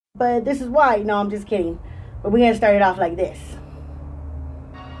but this is why. No, I'm just kidding. But we're going to start it off like this.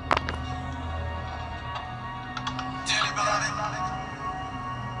 Dearly beloved,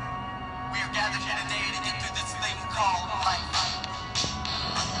 we are gathered here today to get through this thing called life.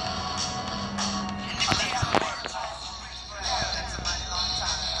 A lady's words. That's a mighty long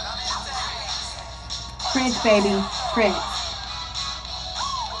time. Prince, baby. Prince.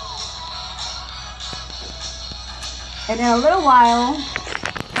 And in a little while,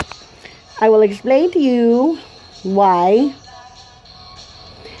 I will explain to you why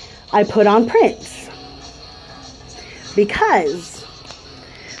I put on Prince. Because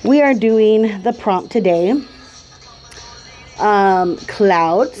we are doing the prompt today,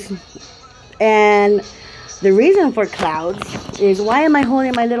 clouds. And the reason for clouds is, why am I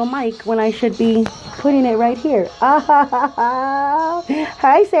holding my little mic when I should be putting it right here? Hi,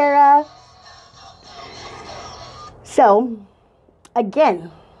 Sarah. So, again,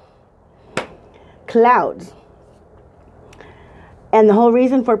 clouds. And the whole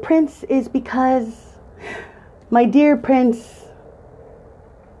reason for Prince is because my dear Prince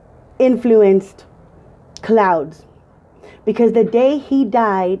influenced clouds. Because the day he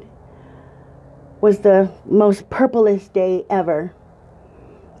died was the most purplest day ever.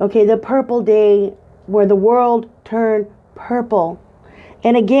 Okay, the purple day where the world turned purple.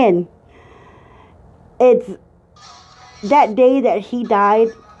 And again, it's that day that he died.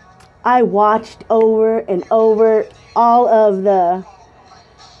 I watched over and over all of the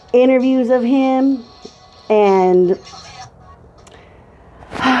interviews of him, and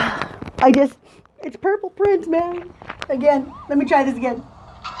it's Purple Prince, man. Again, let me try this again.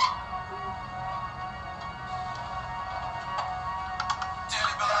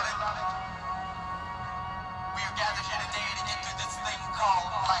 Dearly beloved, we are gathered here today to get through this thing called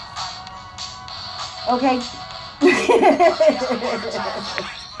life. Okay.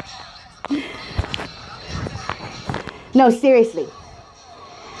 No, seriously.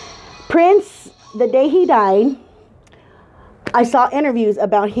 Prince, the day he died, I saw interviews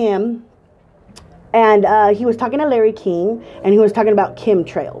about him, and he was talking to Larry King, and he was talking about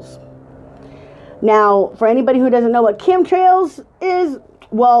chemtrails. Now, for anybody who doesn't know what chemtrails is,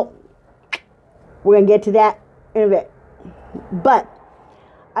 well, we're going to get to that in a bit. But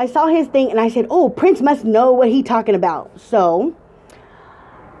I saw his thing, and I said, oh, Prince must know what he's talking about. So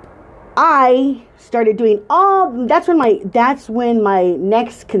I started doing that's when my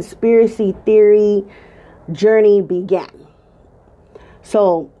next conspiracy theory journey began.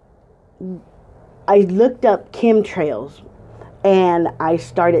 So I looked up chemtrails, and I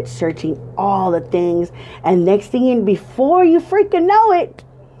started searching all the things, and next thing, before you freaking know it,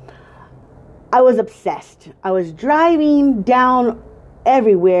 I was obsessed. I was driving down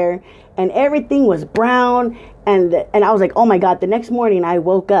everywhere, and everything was brown, and I was like, oh my God. The next morning I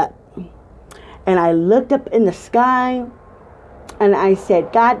woke up, and I looked up in the sky, and I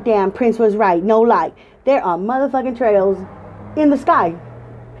said, God damn, Prince was right. No lie. There are motherfucking trails in the sky.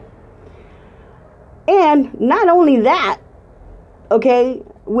 And not only that, okay,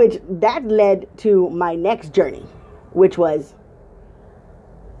 which that led to my next journey, which was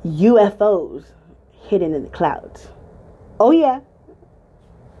UFOs hidden in the clouds. Oh yeah,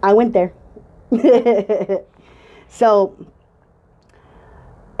 I went there. So,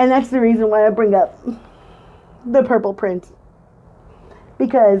 and that's the reason why I bring up the Purple Prince.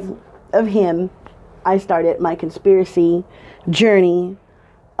 Because of him, I started my conspiracy journey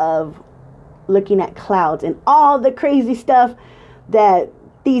of looking at clouds and all the crazy stuff that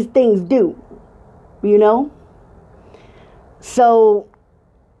these things do, you know? So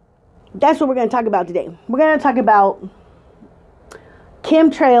that's what we're going to talk about today. We're going to talk about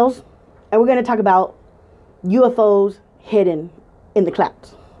chemtrails, and we're going to talk about UFOs hidden in the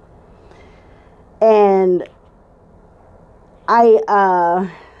clouds. And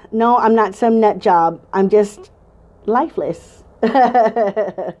no, I'm not some nut job. I'm just lifeless.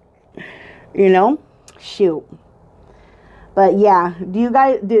 You know? Shoot. But yeah, do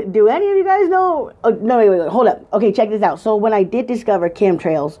any of you guys know? Oh, no, wait, hold up. Okay, check this out. So when I did discover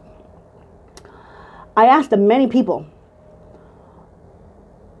chemtrails, I asked many people,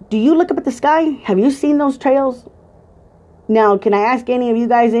 do you look up at the sky? Have you seen those trails? Now, can I ask any of you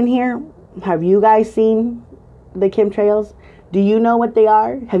guys in here, have you guys seen the chemtrails? Do you know what they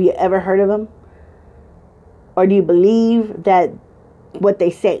are? Have you ever heard of them? Or do you believe that what they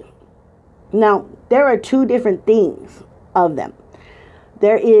say? Now, there are two different things of them.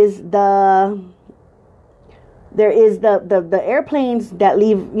 There is the airplanes that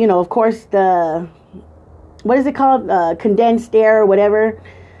leave, you know, of course, what is it called? Condensed air or whatever.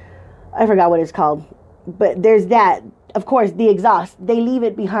 I forgot what it's called. But there's that. of course, the exhaust, they leave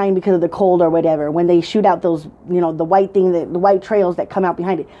it behind because of the cold or whatever. When they shoot out those, the white thing, the white trails that come out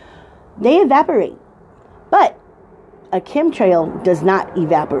behind it, they evaporate. But a chemtrail does not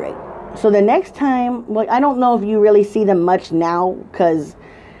evaporate. So the next time, well, I don't know if you really see them much now because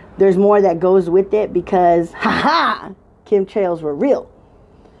there's more that goes with it because, chemtrails were real.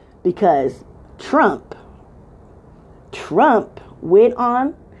 Because Trump went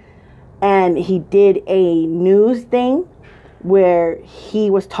on and he did a news thing where he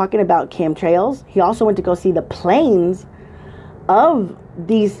was talking about chemtrails. He also went to go see the planes of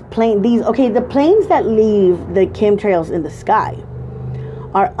the planes that leave the chemtrails in the sky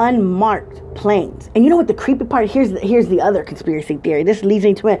are unmarked planes. And you know what the creepy part, here's the other conspiracy theory.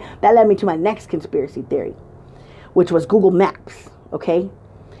 That led me to my next conspiracy theory, which was Google Maps, okay?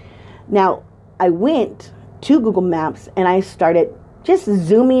 Now, I went to Google Maps and I started just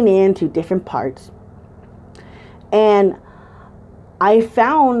zooming into different parts. And I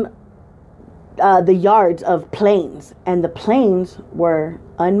found the yards of planes, and the planes were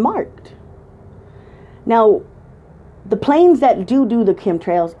unmarked. Now, the planes that do the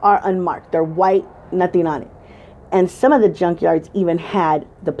chemtrails are unmarked. They're white, nothing on it. And some of the junkyards even had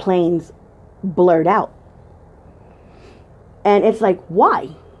the planes blurred out. And it's like, why?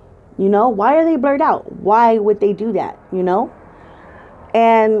 Why are they blurred out? Why would they do that?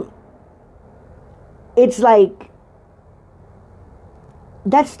 And it's like,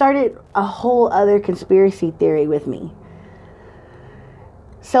 that started a whole other conspiracy theory with me.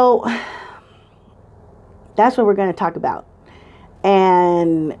 So that's what we're going to talk about.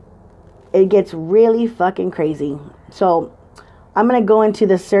 And it gets really fucking crazy. So I'm going to go into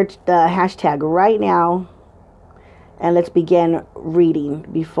the hashtag right now. And let's begin reading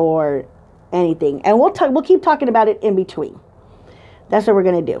before anything. And we'll keep talking about it in between. That's what we're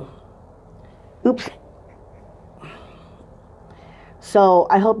going to do. Oops. So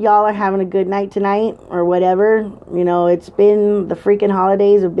I hope y'all are having a good night tonight or whatever. It's been, the freaking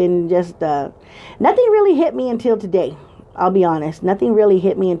holidays have been just, nothing really hit me until today. I'll be honest. Nothing really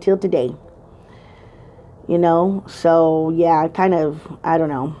hit me until today. So yeah, kind of, I don't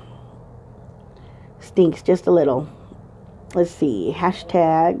know. Stinks just a little. Let's see.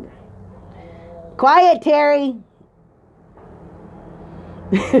 Hashtag. Quiet, Terry.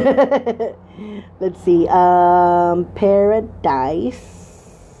 Let's see. Paradise.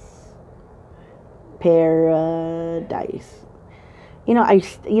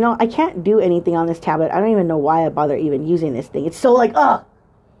 I can't do anything on this tablet. I don't even know why I bother even using this thing. It's so like,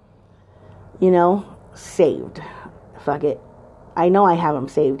 saved. Fuck it. I know I have them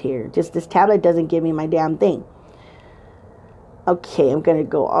saved here. Just this tablet doesn't give me my damn thing. Okay, I'm going to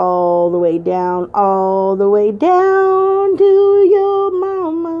go all the way down to your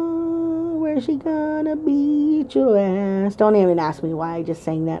mama. Where's she gonna beat your ass? Don't even ask me why I just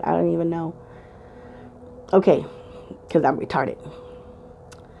sang that. I don't even know. Okay, because I'm retarded.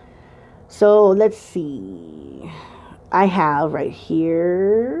 So, let's see. I have right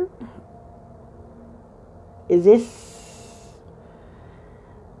here. Is this?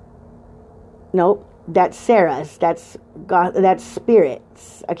 Nope. That's Sarah's. That's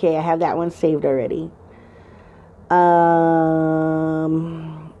Spirits. Okay, I have that one saved already.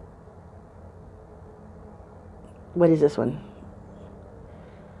 What is this one?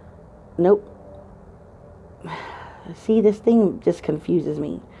 Nope. See, this thing just confuses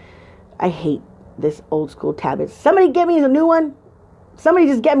me. I hate this old school tablet. Somebody get me a new one. Somebody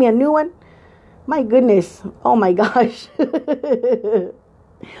just get me a new one. My goodness. Oh my gosh.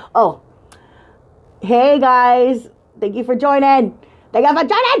 Oh. Hey guys. Thank you for joining. Thank you for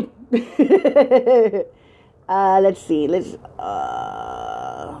joining. Let's see.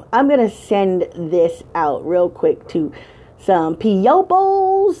 I'm going to send this out real quick to some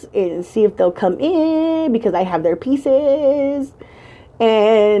P.O.Bos and see if they'll come in because I have their pieces.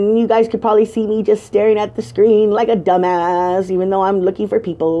 And you guys could probably see me just staring at the screen like a dumbass, even though I'm looking for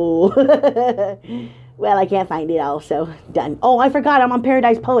people. Well, I can't find it all, so done. Oh, I forgot I'm on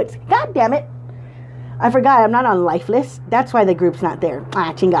Paradise Poets. God damn it. I forgot I'm not on Lifeless. That's why the group's not there.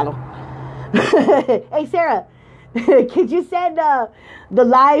 Ah, chingado. Hey, Sarah, could you send the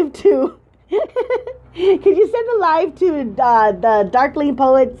live to... could you send the live to the Darkling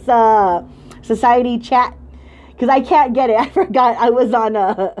Poets Society chat? Because I can't get it. I forgot I was on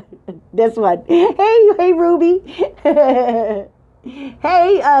this one. Hey, Ruby. Hey,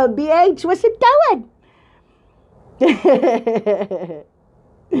 BH, what's it doing?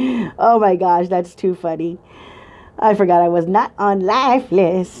 Oh my gosh, that's too funny. I forgot I was not on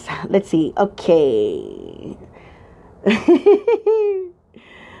Lifeless. Let's see. Okay.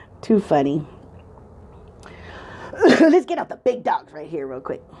 Too funny. let's get out the big dogs right here real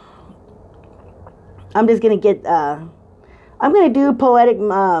quick. I'm just going to get, I'm going to do poetic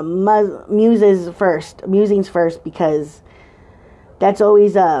musings first, because that's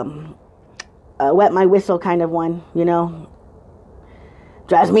always wet my whistle kind of one, you know.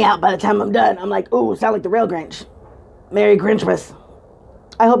 Drives me out by the time I'm done. I'm like, ooh, sound like the real Grinch. Merry Grinchmas.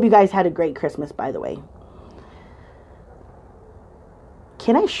 I hope you guys had a great Christmas, by the way.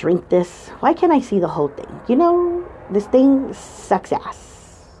 Can I shrink this? Why can't I see the whole thing? You know, this thing sucks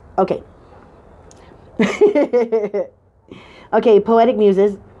ass. Okay. Okay, poetic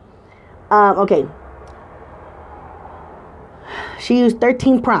muses. Okay. She used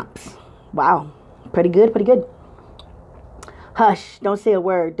 13 prompts. Wow. Pretty good, pretty good. Hush, don't say a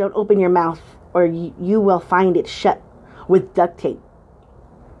word. Don't open your mouth, or you will find it shut with duct tape.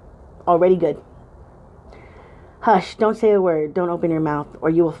 Already good. Hush, don't say a word. Don't open your mouth, or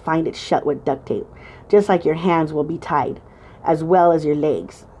you will find it shut with duct tape. Just like your hands will be tied, as well as your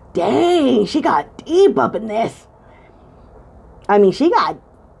legs. Dang, she got deep up in this. I mean,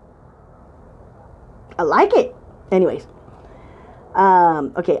 I like it. Anyways.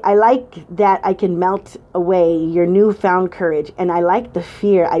 Okay, I like that I can melt away your newfound courage, and I like the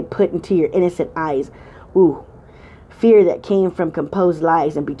fear I put into your innocent eyes. Ooh, fear that came from composed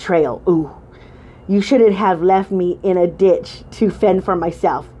lies and betrayal. Ooh, you shouldn't have left me in a ditch to fend for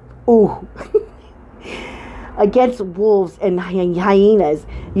myself. Ooh, against wolves and hyenas,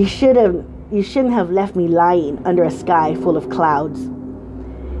 you shouldn't have left me lying under a sky full of clouds.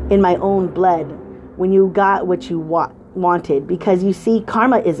 In my own blood, when you got what you wanted, because you see,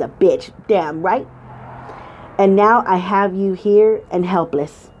 karma is a bitch, damn right. And now I have you here and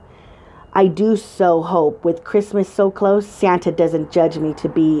helpless. I do so hope with Christmas so close, Santa doesn't judge me to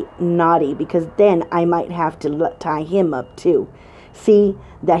be naughty, because then I might have to tie him up too. See,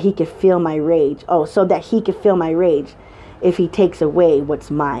 that he could feel my rage. Oh, so that he could feel my rage if he takes away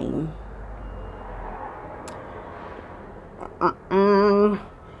what's mine.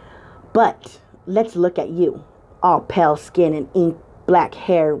 But let's look at you. All pale skin and ink black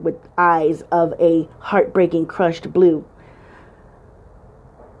hair with eyes of a heartbreaking crushed blue.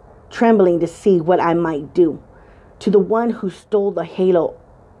 Trembling to see what I might do to the one who stole the halo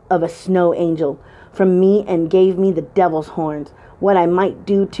of a snow angel from me and gave me the devil's horns. What I might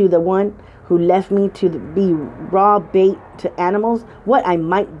do to the one who left me to be raw bait to animals. What I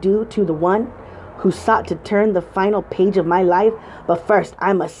might do to the one who sought to turn the final page of my life. But first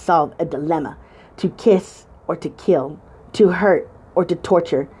I must solve a dilemma. To kiss or to kill, to hurt or to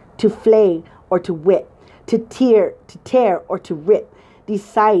torture, to flay or to whip, to tear or to rip.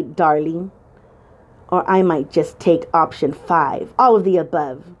 Decide, darling, or I might just take option 5, all of the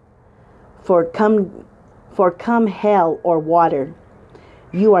above. For come hell or water,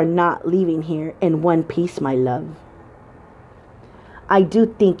 you are not leaving here in one piece, my love. I do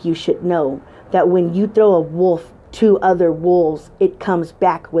think you should know that when you throw a wolf to other wolves, it comes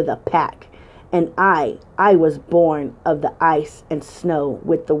back with a pack. And I was born of the ice and snow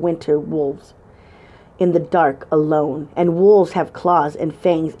with the winter wolves in the dark alone. And wolves have claws and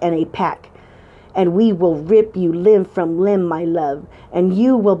fangs and a pack. And we will rip you limb from limb, my love. And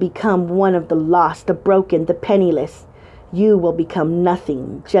you will become one of the lost, the broken, the penniless. You will become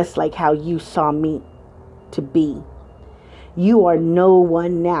nothing, just like how you saw me to be. You are no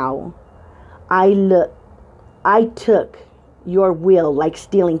one now. I took your will like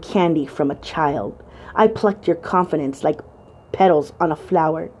stealing candy from a child. I plucked your confidence like petals on a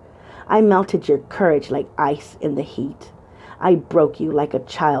flower. I melted your courage like ice in the heat. I broke you like a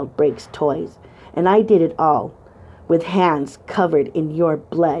child breaks toys. And I did it all with hands covered in your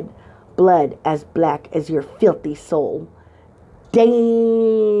blood. Blood as black as your filthy soul. Dang!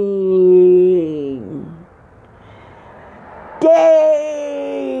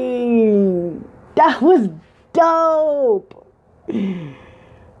 Dang! That was dope!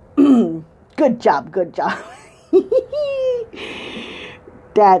 Good job. That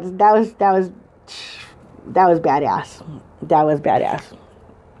was badass. That was badass.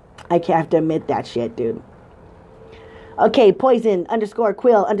 I can't have to admit that shit, dude. Okay, Poison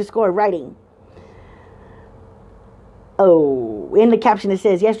 _Quill _writing. Oh, in the caption it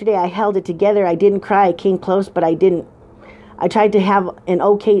says, yesterday I held it together. I didn't cry. I came close, but I didn't. I tried to have an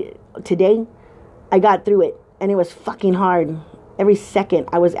okay today. I got through it, and it was fucking hard. Every second,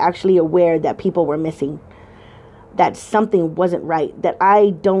 I was actually aware that people were missing, that something wasn't right, that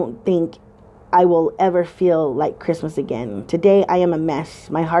I don't think I will ever feel like Christmas again. Today, I am a mess.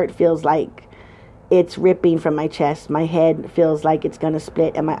 My heart feels like it's ripping from my chest. My head feels like it's going to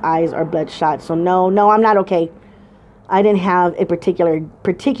split, and my eyes are bloodshot. So no, I'm not okay. I didn't have a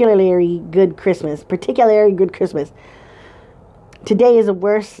particularly good Christmas. Today is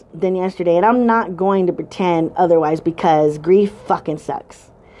worse than yesterday, and I'm not going to pretend otherwise because grief fucking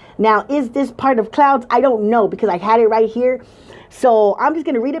sucks. Now, is this part of clouds? I don't know because I had it right here. So I'm just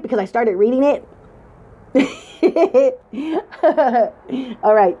going to read it because I started reading it.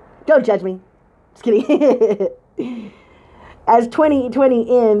 All right. Don't judge me. Just kidding. As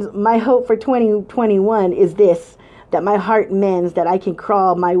 2020 ends, my hope for 2021 is this: that my heart mends, that I can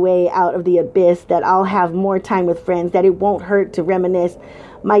crawl my way out of the abyss, that I'll have more time with friends, that it won't hurt to reminisce.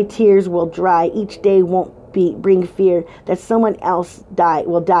 My tears will dry. Each day won't bring fear that someone else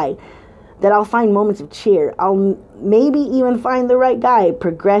will die. That I'll find moments of cheer. I'll maybe even find the right guy,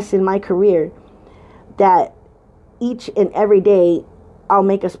 progress in my career. That each and every day I'll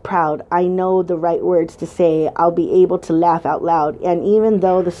make us proud. I know the right words to say. I'll be able to laugh out loud. And even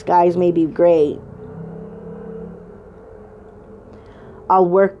though the skies may be gray, I'll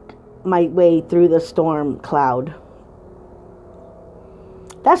work my way through the storm cloud.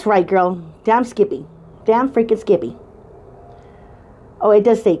 That's right, girl. Damn Skippy. Damn freaking Skippy. Oh, it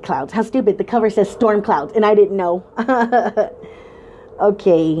does say clouds. How stupid. The cover says storm clouds, and I didn't know.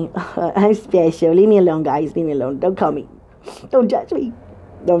 Okay. I'm special. Leave me alone, guys. Leave me alone. Don't call me. Don't judge me.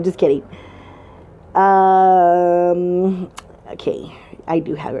 No, I'm just kidding. Okay. I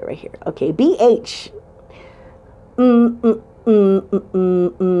do have it right here. Okay. BH.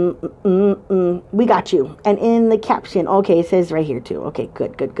 We got you. And in the caption, okay, it says right here too. Okay,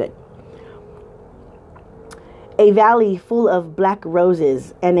 good. A valley full of black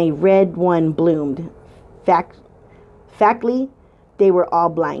roses and a red one bloomed. Factly, they were all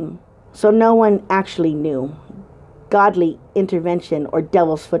blind, so no one actually knew. Godly intervention or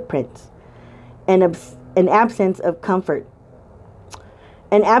devil's footprints. An absence of comfort.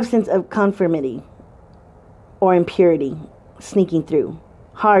 An absence of conformity or impurity sneaking through.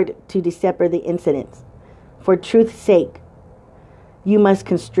 Hard to decipher the incidents. For truth's sake, you must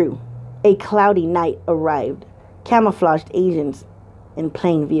construe. A cloudy night arrived. Camouflaged Asians in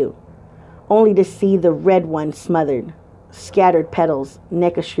plain view, only to see the red one smothered, scattered petals,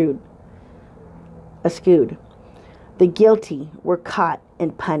 neck askewed. The guilty were caught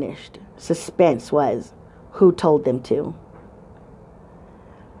and punished. Suspense was, who told them to?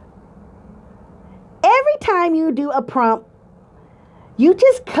 Every time you do a prompt, you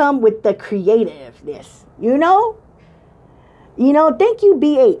just come with the creativeness, you know? Thank you,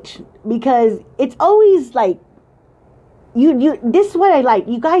 BH, because it's always like, this is what I like.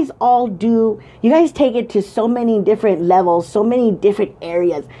 You guys take it to so many different levels, so many different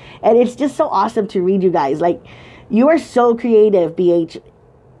areas. And it's just so awesome to read you guys. Like, you are so creative, BH.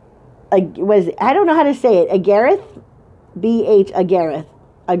 I don't know how to say it. Agareth? BH Agareth.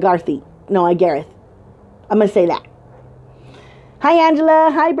 Agarthy. No, Agareth. I'm going to say that. Hi,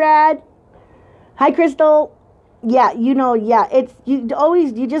 Angela. Hi, Brad. Hi, Crystal. Yeah, it's you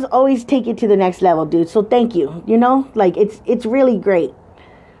just always take it to the next level, dude. So thank you. Like it's really great.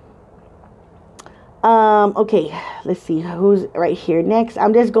 Okay, let's see who's right here next.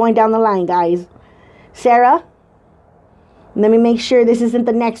 I'm just going down the line, guys. Sarah, let me make sure this isn't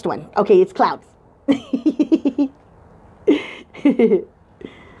the next one. Okay, it's clouds.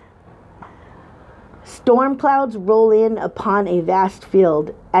 Storm clouds roll in upon a vast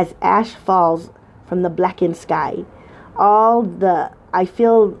field as ash falls from the blackened sky. All the I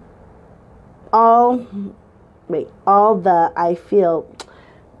feel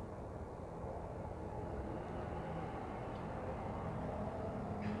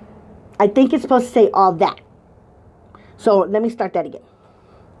I think it's supposed to say all that. So let me start that again.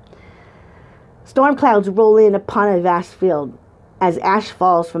 Storm clouds roll in upon a vast field as ash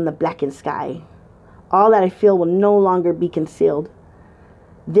falls from the blackened sky. All that I feel will no longer be concealed.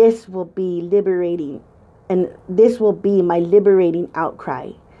 This will be liberating, and this will be my liberating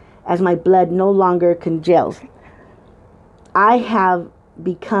outcry as my blood no longer congeals. I have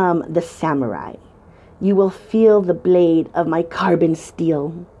become the samurai. You will feel the blade of my carbon steel.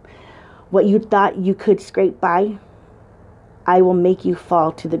 What you thought you could scrape by, I will make you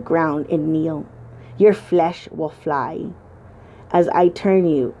fall to the ground and kneel. Your flesh will fly as I turn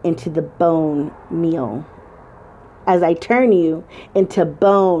you into the bone meal. As I turn you into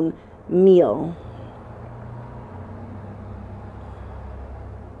bone meal.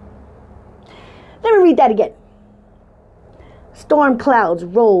 Let me read that again. Storm clouds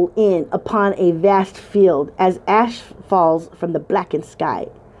roll in upon a vast field as ash falls from the blackened sky.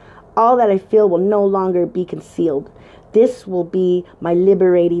 All that I feel will no longer be concealed. This will be my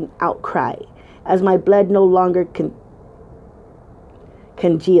liberating outcry as my blood no longer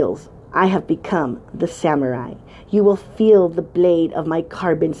congeals. I have become the samurai. You will feel the blade of my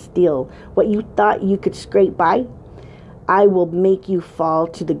carbon steel. What you thought you could scrape by, I will make you fall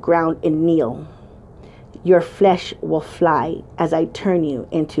to the ground and kneel. Your flesh will fly as I turn you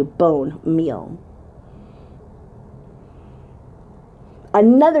into bone meal.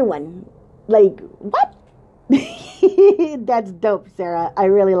 Another one. Like, what? That's dope, Sarah. I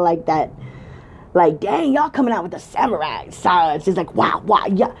really like that. Like, dang, y'all coming out with the samurai swords. It's like, wow,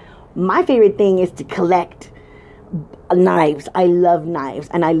 yeah. My favorite thing is to collect knives. I love knives,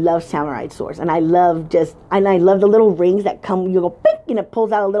 and I love samurai swords, and I love the little rings that come. You go, pink, and it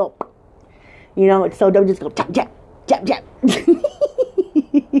pulls out a little. You know, it's so dope. Just go jab, jab, jab, jab.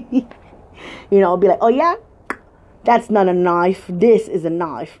 You know, I'll be like, oh yeah, that's not a knife. This is a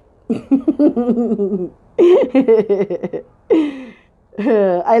knife. I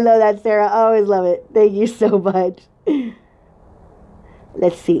love that, Sarah. I always love it. Thank you so much.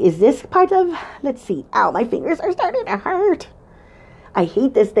 Let's see. Is this part of... Let's see. Ow, my fingers are starting to hurt. I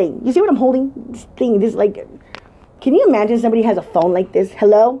hate this thing. You see what I'm holding? This thing. This, like... Can you imagine somebody has a phone like this?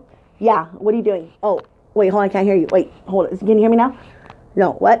 Hello? Yeah. What are you doing? Oh, wait. Hold on. I can't hear you. Wait. Hold on. Can you hear me now?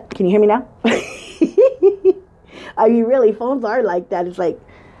 No. What? Can you hear me now? I mean, really, phones are like that. It's like...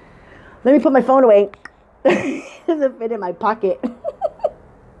 Let me put my phone away. It doesn't fit in my pocket.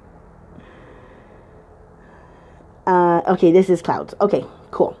 Okay, this is clouds. Okay,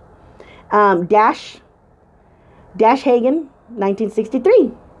 cool. Dash Hagen,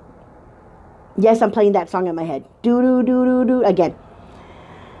 1963. Yes, I'm playing that song in my head. Do again.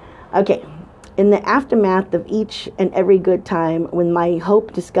 Okay. In the aftermath of each and every good time, when my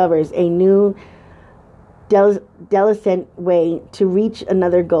hope discovers a new delicent way to reach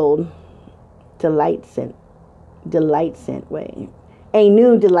another goal, delightsome way. A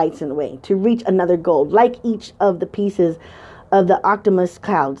new delightsome way to reach another goal, like each of the pieces of the optimus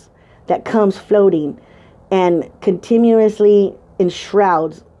clouds that comes floating and continuously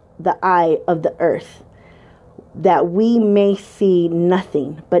enshrouds the eye of the earth, that we may see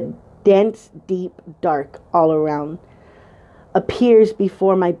nothing but dense, deep, dark all around, appears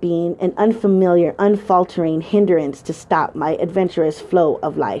before my being an unfamiliar, unfaltering hindrance to stop my adventurous flow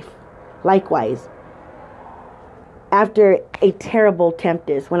of life. Likewise, after a terrible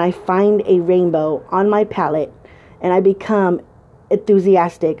tempest, when I find a rainbow on my palette and I become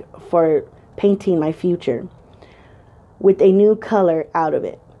enthusiastic for painting my future with a new color out of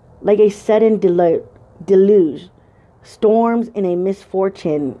it, like a sudden deluge, storms in a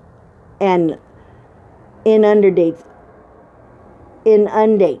misfortune and inundates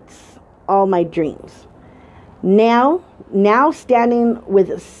all my dreams. Now standing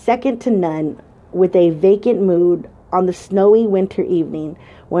with second to none, with a vacant mood on the snowy winter evening,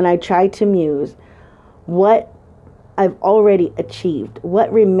 when I try to muse what I've already achieved,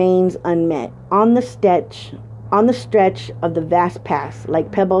 what remains unmet on the stretch of the vast past,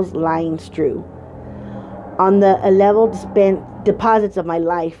 like pebbles lying strewn on the leveled spent deposits of my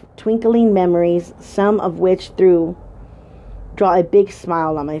life, twinkling memories, some of which draw a big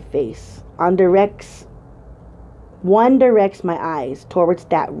smile on my face. One directs my eyes towards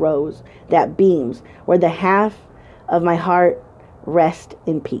that rose that beams, where the half of my heart rests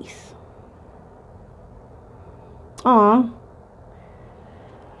in peace. Aw,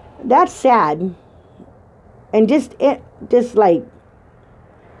 that's sad. And just like,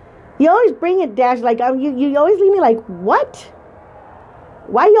 you always bring it, Dash. Like, you always leave me like, what?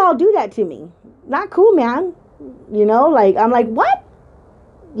 Why y'all do that to me? Not cool, man. You know, like, I'm like, what?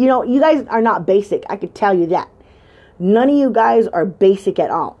 You know, you guys are not basic. I could tell you that. None of you guys are basic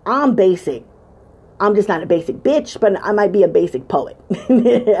at all. I'm basic. I'm just not a basic bitch, but I might be a basic poet.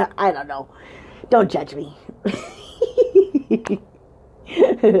 I don't know. Don't judge me.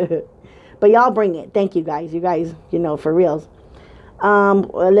 But y'all bring it. Thank you guys. You guys, you know, for reals.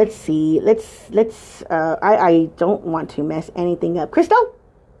 Let's see. I don't want to mess anything up. Crystal?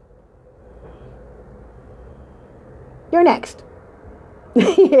 You're next.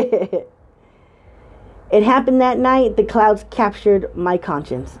 It happened that night. The clouds captured my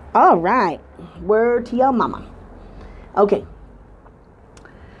conscience. All right. Word to your mama. Okay.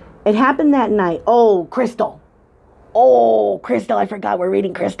 It happened that night. Oh, Crystal. I forgot we're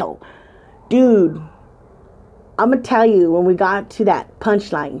reading Crystal. Dude, I'm going to tell you, when we got to that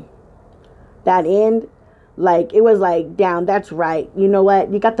punchline, that end, like, it was like, damn, that's right. You know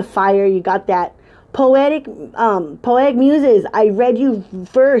what? You got the fire. You got that poetic muses. I read you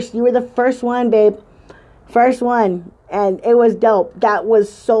first. You were the first one, babe. First one. And it was dope. That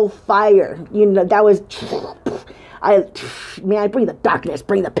was so fire. You know, that was... I bring the darkness,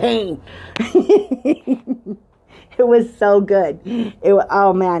 bring the pain. It was so good.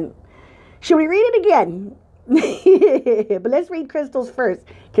 Oh, man. Should we read it again? But let's read Crystal's first,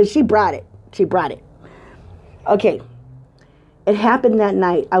 because she brought it. Okay. It happened that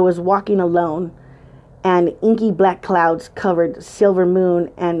night. I was walking alone, and inky black clouds covered silver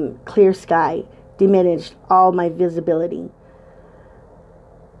moon, and clear sky diminished all my visibility.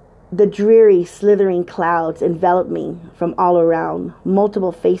 The dreary, slithering clouds enveloped me from all around.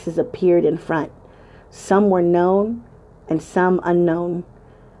 Multiple faces appeared in front. Some were known and some unknown.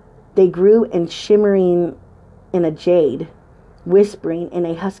 They grew in shimmering in a jade, whispering in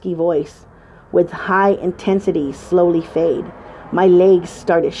a husky voice, with high intensity slowly fade. My legs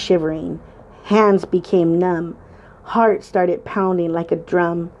started shivering. Hands became numb. Heart started pounding like a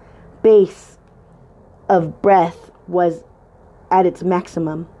drum. Bass of breath was at its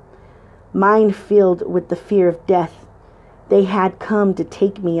maximum. Mind filled with the fear of death. They had come to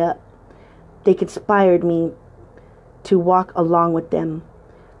take me up. They conspired me to walk along with them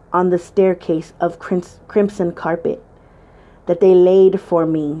on the staircase of crimson carpet that they laid for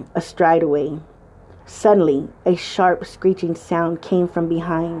me astride away. Suddenly, a sharp screeching sound came from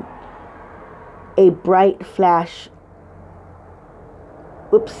behind. A bright flash.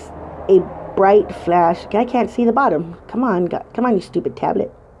 A bright flash. I can't see the bottom. Come on, you stupid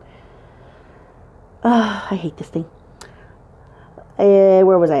tablet. I hate this thing.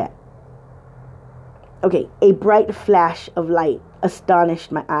 Where was I at? Okay, a bright flash of light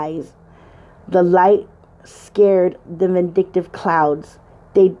astonished my eyes. The light scared the vindictive clouds.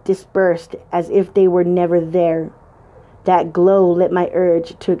 They dispersed as if they were never there. That glow lit my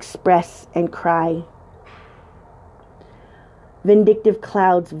urge to express and cry. Vindictive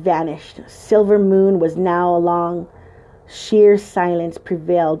clouds vanished. Silver moon was now along. Sheer silence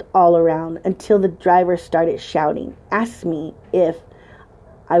prevailed all around until the driver started shouting, asked me if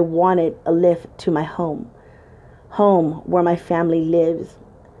I wanted a lift to my home where my family lives,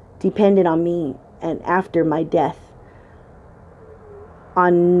 depended on me and after my death.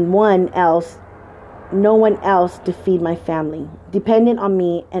 On no one else to feed my family. Dependent on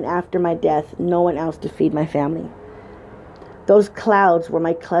me and after my death, no one else to feed my family. Those clouds were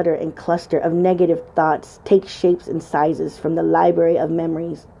my clutter and cluster of negative thoughts, take shapes and sizes from the library of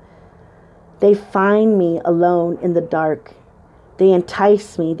memories. They find me alone in the dark. They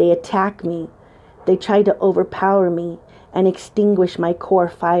entice me, they attack me. They try to overpower me and extinguish my core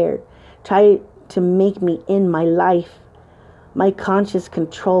fire, try to make me end my life. My conscience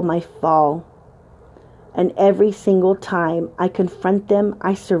control my fall. And every single time I confront them,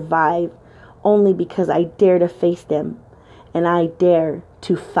 I survive only because I dare to face them and I dare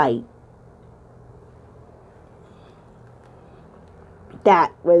to fight.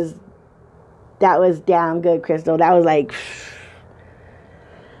 That was damn good, Crystal. That was like,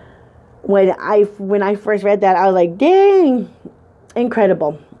 when I first read that, I was like, dang,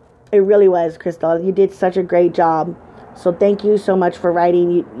 incredible. It really was, Crystal. You did such a great job. So thank you so much for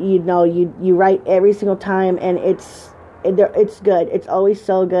writing. You write every single time, and it's good. It's always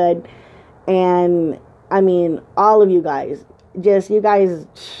so good. And I mean, all of you guys, I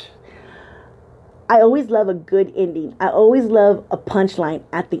always love a good ending. I always love a punchline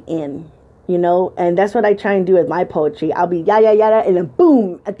at the end, and that's what I try and do with my poetry. I'll be yada yada, and then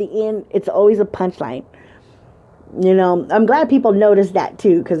boom, at the end, it's always a punchline. I'm glad people notice that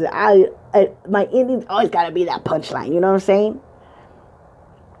too, because my ending's always got to be that punchline. You know what I'm saying?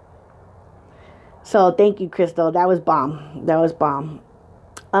 So thank you, Crystal. That was bomb.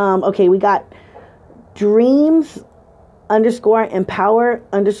 Okay, we got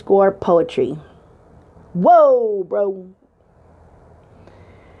dreams_empower_poetry. Whoa, bro.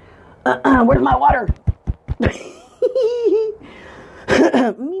 Where's my water?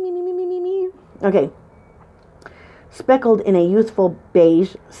 me. Okay. Speckled in a youthful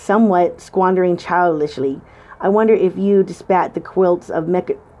beige, somewhat squandering childishly, I wonder if you dispat the quilts of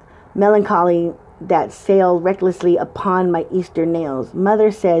melancholy that sail recklessly upon my Easter nails.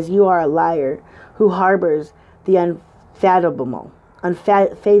 Mother says you are a liar who harbors the unfathomable.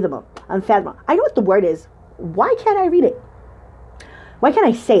 Unfathomable. I know what the word is. Why can't I read it? Why can't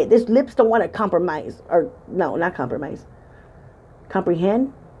I say it? These lips don't want to compromise. Or, no, not compromise.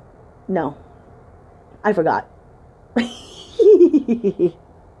 Comprehend? No. I forgot.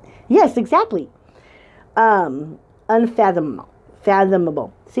 Yes, exactly. Unfathomable.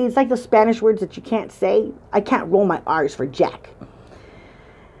 See, it's like the Spanish words that you can't say. I can't roll my R's for Jack.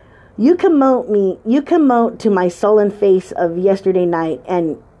 You commote to my sullen face of yesterday night,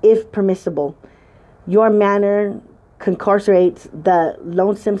 and if permissible, your manner concordates the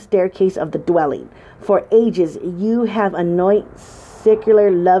lonesome staircase of the dwelling. For ages you have anointed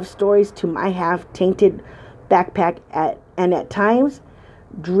secular love stories to my half-tainted backpack, and at times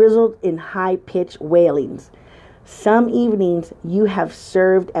drizzled in high-pitched wailings. Some evenings you have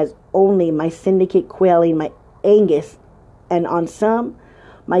served as only my syndicate quelling my Angus, and on some,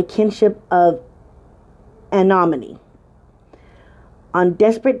 my kinship of anomaly. On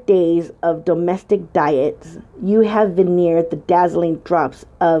desperate days of domestic diets, you have veneered the dazzling drops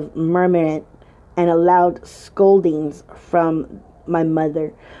of murmurant and allowed scoldings from my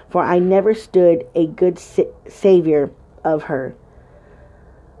mother, for I never stood a good savior of her.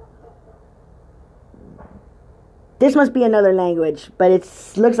 This must be another language, but it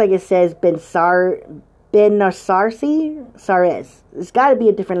looks like it says Ben-Narsarsi? Sares. It's got to be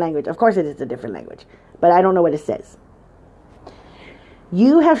a different language. Of course it is a different language, but I don't know what it says.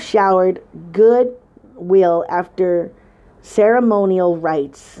 You have showered good will after ceremonial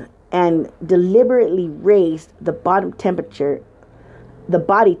rites and deliberately raised the body temperature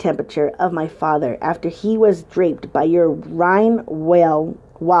of my father after he was draped by your Rhine while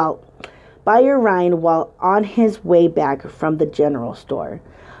on his way back from the general store.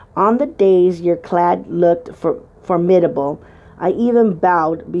 On the days your clad looked formidable, I even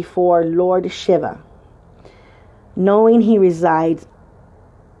bowed before Lord Shiva, knowing he resides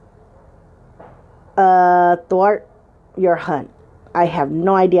thwart your hunt. I have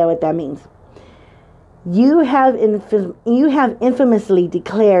no idea what that means. You have infamously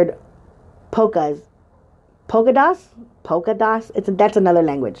declared polkadas. That's another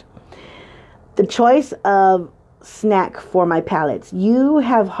language. The choice of snack for my palates. You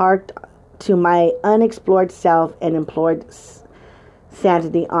have harked to my unexplored self and implored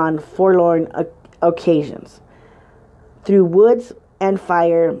sanity on forlorn occasions. Through woods and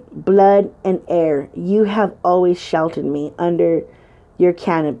fire, blood and air, you have always sheltered me under your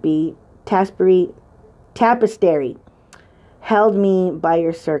canopy. Tapestry held me by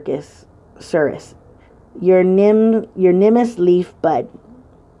your cirrus, your nimbus leaf bud.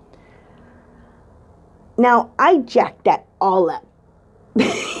 Now, I jacked that all up.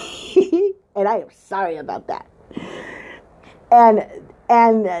 And I am sorry about that. And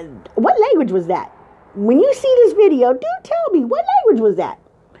what language was that? When you see this video, do tell me, what language was that?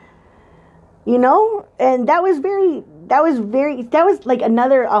 You know? And that was like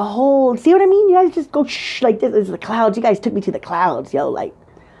a whole, see what I mean? You guys just go shh, like this is the clouds. You guys took me to the clouds, yo. Like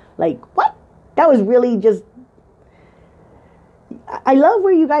what? That was really just, I love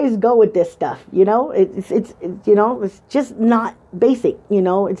where you guys go with this stuff, you know? It's you know, it's just not basic, you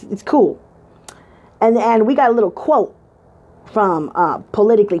know? It's cool. And we got a little quote from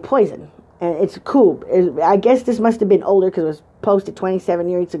Politically Poisoned. And it's cool. I guess this must have been older because it was posted 27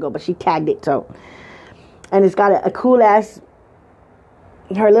 years ago, but she tagged it, so. And it's got a cool ass,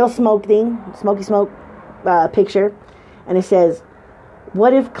 her little smoky smoke picture. And it says,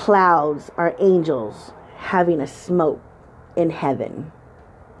 what if clouds are angels having a smoke in heaven?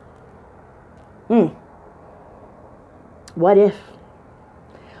 What if?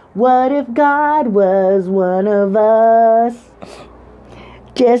 What if God was one of us?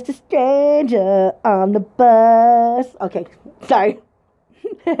 Just a stranger on the bus. Okay, sorry.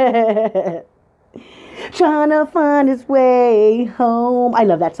 Trying to find his way home. I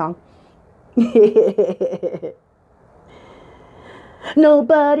love that song.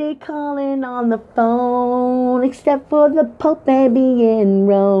 Nobody calling on the phone except for the Pope maybe in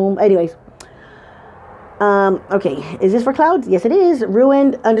Rome. Anyways. Okay, is this for clouds? Yes, it is.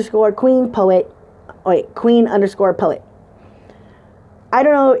 Ruined _queen poet. Queen _poet. I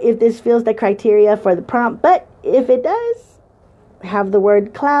don't know if this fills the criteria for the prompt, but if it does have the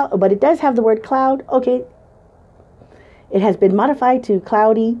word cloud, okay. It has been modified to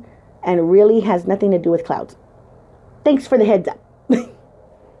cloudy and really has nothing to do with clouds. Thanks for the heads up.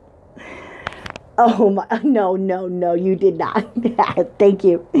 Oh my, no, you did not. Thank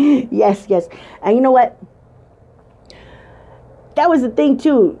you. Yes. And you know what? That was the thing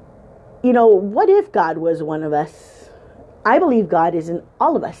too. You know, what if God was one of us? I believe God is in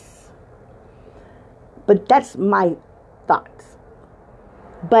all of us. But that's my thoughts.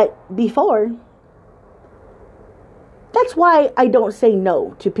 But before, that's why I don't say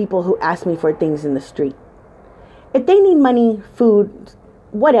no to people who ask me for things in the street. If they need money, food,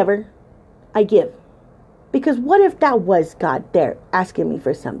 whatever, I give. Because what if that was God there asking me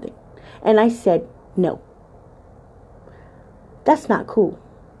for something? And I said no. That's not cool.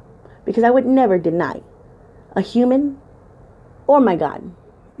 Because I would never deny a human or my God.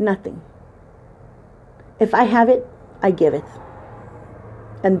 Nothing. If I have it, I give it.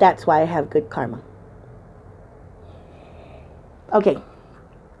 And that's why I have good karma. Okay.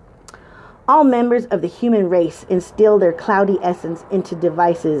 All members of the human race instill their cloudy essence into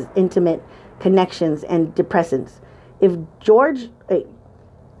devices, intimate connections, and depressants. If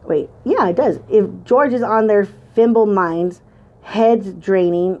Wait, yeah, it does. If George is on their fimble minds, heads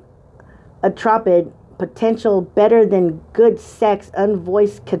draining, atropid, potential better than good sex,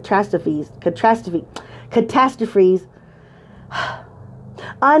 unvoiced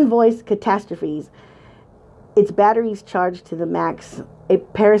unvoiced catastrophes, its batteries charged to the max, a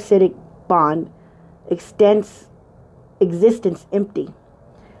parasitic bond, extends existence empty,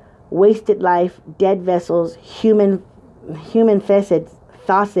 wasted life, dead vessels, human facets,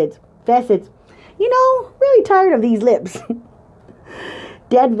 really tired of these lips.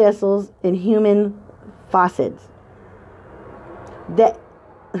 Dead vessels and human faucets. The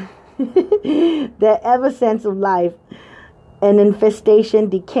essence of life, an infestation,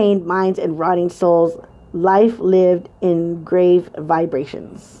 decaying minds and rotting souls, life lived in grave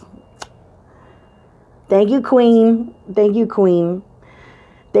vibrations. Thank you, Queen. Thank you, Queen.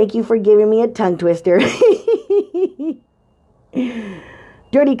 Thank you for giving me a tongue twister.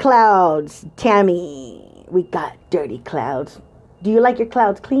 Dirty clouds, Tammy. We got dirty clouds. Do you like your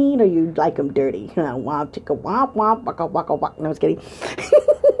clouds clean or you like them dirty? Womp, chicka, womp, womp, waka, waka, waka. No, I was kidding.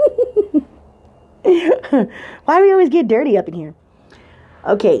 Why do we always get dirty up in here?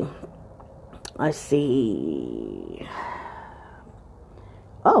 Okay. Let's see.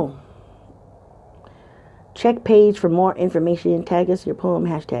 Oh. Check page for more information. Tag us your poem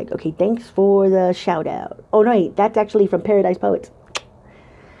hashtag. Okay, thanks for the shout out. Oh, no, wait, that's actually from Paradise Poets.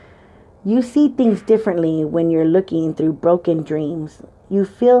 You see things differently when you're looking through broken dreams. You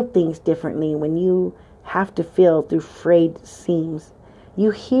feel things differently when you have to feel through frayed seams.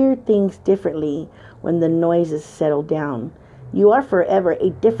 You hear things differently when the noises settle down. You are forever a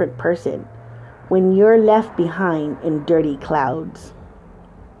different person when you're left behind in dirty clouds.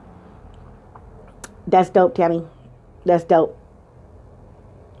 That's dope, Tammy. That's dope.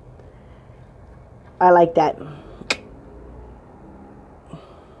 I like that.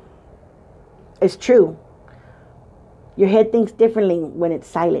 It's true. Your head thinks differently when it's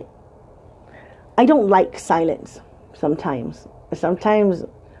silent. I don't like silence sometimes. Sometimes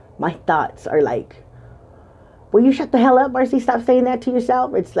my thoughts are like, will you shut the hell up, Marcy? Stop saying that to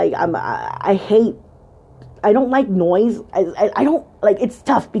yourself. It's like, I don't like noise. I don't, like, it's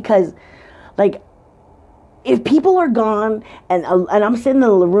tough because, like, if people are gone and I'm sitting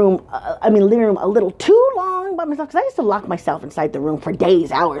in the room, living room a little too long by myself, because I used to lock myself inside the room for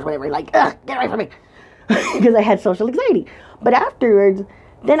days, hours, whatever, like, get away from me, because I had social anxiety. But afterwards,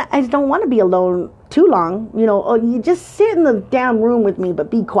 then I just don't want to be alone too long, or you just sit in the damn room with me,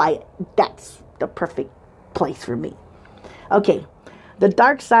 but be quiet. That's the perfect place for me. Okay, the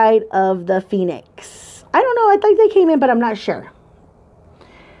dark side of the phoenix. I don't know, I think they came in, but I'm not sure.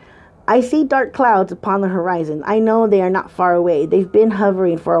 I see dark clouds upon the horizon. I know they are not far away. They've been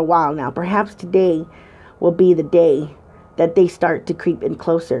hovering for a while now. Perhaps today will be the day that they start to creep in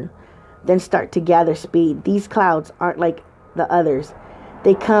closer, then start to gather speed. These clouds aren't like the others.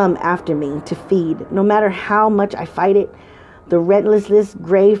 They come after me to feed. No matter how much I fight it, the relentless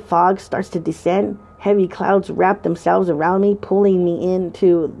gray fog starts to descend. Heavy clouds wrap themselves around me, pulling me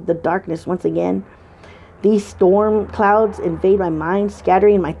into the darkness once again. These storm clouds invade my mind,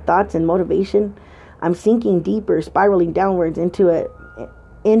 scattering my thoughts and motivation. I'm sinking deeper, spiraling downwards into a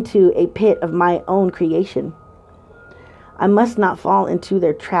pit of my own creation. I must not fall into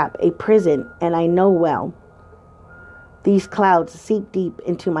their trap, a prison, and I know well. These clouds seep deep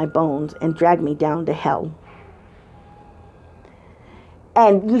into my bones and drag me down to hell.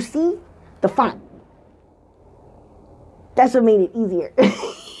 And you see the font. That's what made it easier.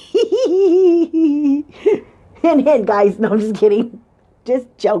 And guys, no, I'm just kidding. Just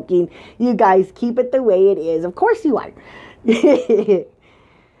joking. You guys keep it the way it is. Of course you are. Because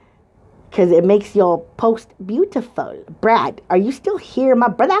it makes your post beautiful. Brad, are you still here, my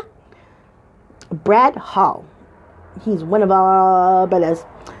brother? Brad Hall. He's one of our brothers.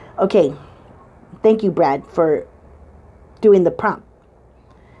 Okay. Thank you, Brad, for doing the prompt.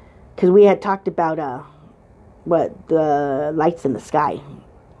 Because we had talked about the lights in the sky.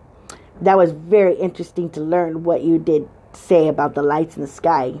 That was very interesting to learn what you did say about the lights in the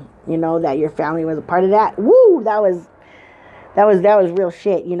sky. That your family was a part of that. Woo! That was real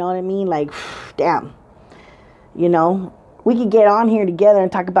shit. You know what I mean? Like, damn. We could get on here together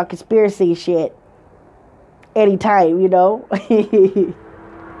and talk about conspiracy shit anytime.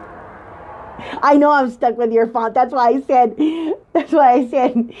 I know I'm stuck with your font. That's why I said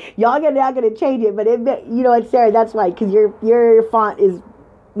y'all are not gonna change it. But it's Sarah. That's why, because your font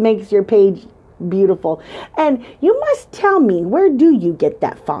makes your page beautiful. And you must tell me, where do you get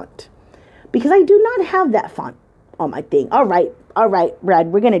that font? Because I do not have that font on my thing. All right, Brad.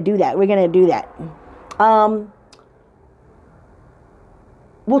 We're gonna do that. We're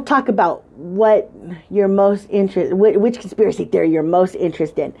we'll talk about what you're most interested, which conspiracy theory you're most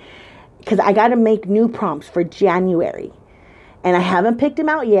interested in. Because I got to make new prompts for January. And I haven't picked them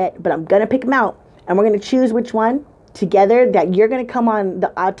out yet, but I'm going to pick them out. And we're going to choose which one together that you're going to come on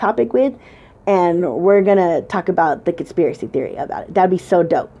the odd topic with. And we're going to talk about the conspiracy theory about it. That'd be so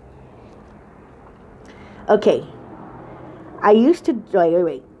dope. Okay. I used to...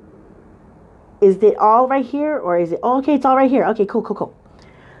 Wait. Is it all right here? Or is it... Oh, okay, it's all right here. Okay, cool.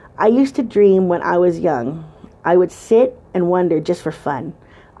 I used to dream when I was young. I would sit and wonder just for fun.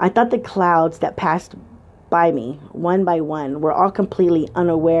 I thought the clouds that passed by me, one by one, were all completely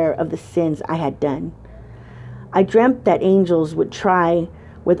unaware of the sins I had done. I dreamt that angels would try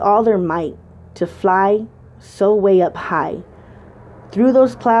with all their might to fly so way up high, through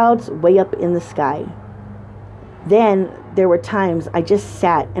those clouds way up in the sky. Then there were times I just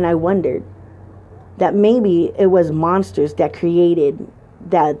sat and I wondered that maybe it was monsters that created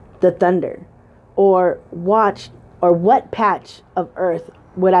the thunder, or what patch of earth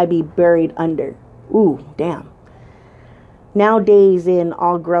would I be buried under? Ooh, damn. Nowadays I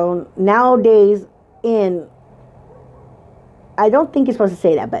don't think it's supposed to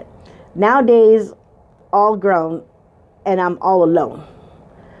say that, but nowadays all grown and I'm all alone.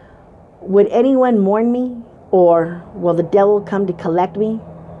 Would anyone mourn me, or will the devil come to collect me?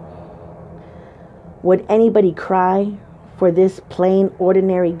 Would anybody cry for this plain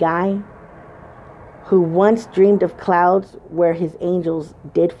ordinary guy who once dreamed of clouds where his angels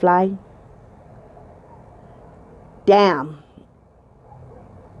did fly? Damn,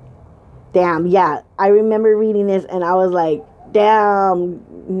 yeah. I remember reading this and I was like, damn,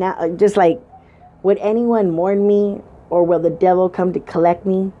 now, just like, would anyone mourn me, or will the devil come to collect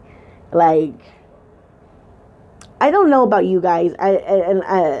me? Like, I don't know about you guys.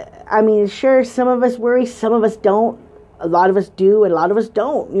 I mean, sure, some of us worry, some of us don't. A lot of us do, and a lot of us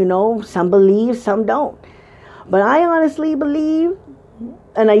don't. You know, some believe, some don't. But I honestly believe,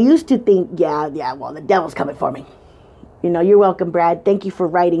 and I used to think, yeah, well, the devil's coming for me. You know, you're welcome, Brad. Thank you for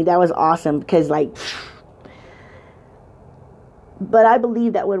writing. That was awesome, because, like, but I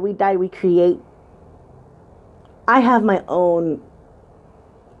believe that when we die, we create. I have my own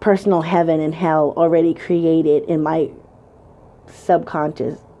personal heaven and hell already created in my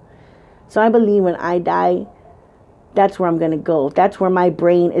subconscious. So I believe when I die, that's where I'm going to go. That's where my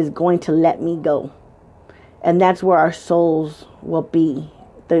brain is going to let me go. And that's where our souls will be.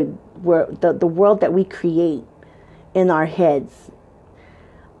 The world that we create in our heads.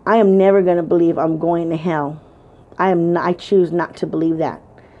 I am never going to believe I'm going to hell. I choose not to believe that.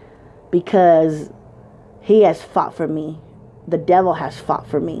 Because he has fought for me. The devil has fought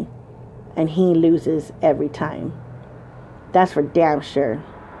for me. And he loses every time. That's for damn sure.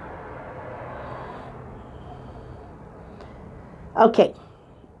 Okay.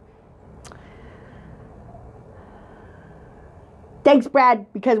 Thanks,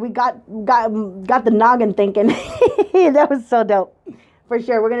 Brad, because we got the noggin thinking. That was so dope. For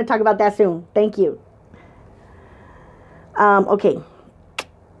sure. We're going to talk about that soon. Thank you. Okay.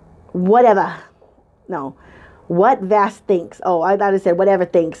 Whatever. No. What Vast thinks. Oh, I thought it said whatever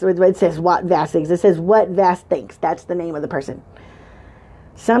thinks. It says what Vast thinks. It says what Vast thinks. That's the name of the person.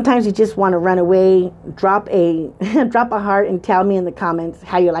 Sometimes you just want to run away, drop a heart, and tell me in the comments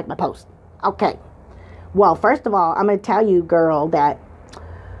how you like my post. Okay. Well, first of all, I'm going to tell you, girl, that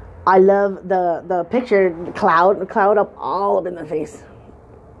I love the picture, the cloud up all up in the face.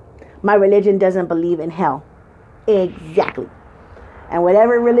 My religion doesn't believe in hell. Exactly. And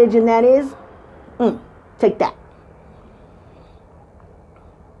whatever religion that is, take that.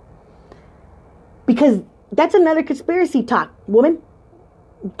 Because that's another conspiracy talk, woman.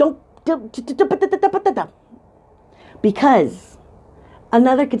 Because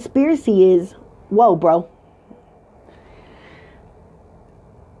another conspiracy is, whoa, bro.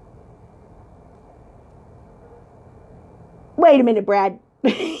 Wait a minute, Brad.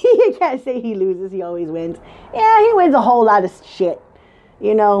 You can't say he loses, he always wins. Yeah, he wins a whole lot of shit.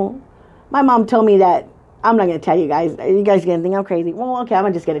 You know, my mom told me that. I'm not going to tell you guys. You guys are going to think I'm crazy. Well, okay,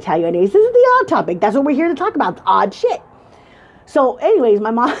 I'm just going to tell you anyways. This is the odd topic. That's what we're here to talk about, the odd shit. So anyways, my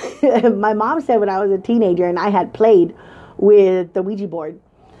mom said when I was a teenager and I had played with the Ouija board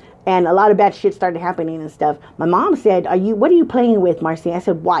and a lot of bad shit started happening and stuff. My mom said, what are you playing with, Marcy? I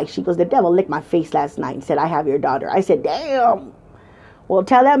said, why? She goes, the devil licked my face last night and said, I have your daughter. I said, damn. Well,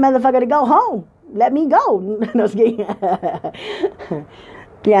 tell that motherfucker to go home. Let me go. No, I was kidding.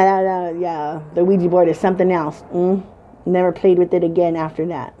 Yeah, the Ouija board is something else. Never played with it again after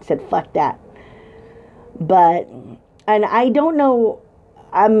that. Said, fuck that. But, and I don't know,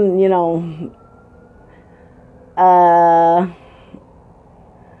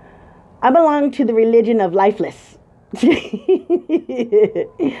 I belong to the religion of lifeless.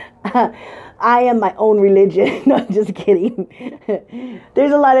 I am my own religion. No, I'm just kidding.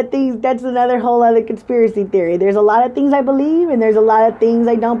 There's a lot of things. That's another whole other conspiracy theory. There's a lot of things I believe, and there's a lot of things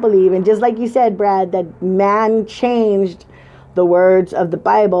I don't believe. And just like you said, Brad, that man changed the words of the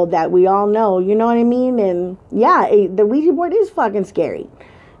Bible that we all know. You know what I mean? And yeah, the Ouija board is fucking scary.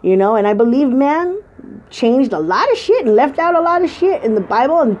 You know, and I believe man changed a lot of shit and left out a lot of shit in the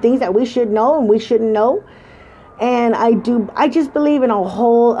Bible and things that we should know and we shouldn't know. And I just believe in a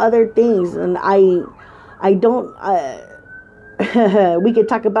whole other things. And I don't, we could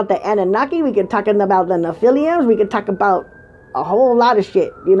talk about the Anunnaki, we could talk about the Nephilims, we could talk about a whole lot of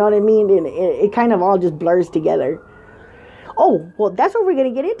shit. You know what I mean? And it kind of all just blurs together. Oh, well, that's what we're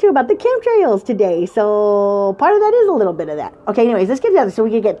going to get into about the chemtrails today. So part of that is a little bit of that. Okay, anyways, let's get together so we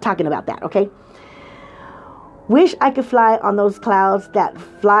can get talking about that, okay? Wish I could fly on those clouds that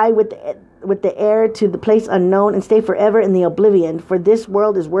fly with the air to the place unknown and stay forever in the oblivion. For this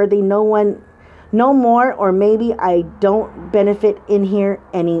world is worthy no more, or maybe I don't benefit in here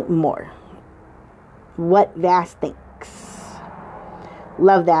anymore. What Vast thinks.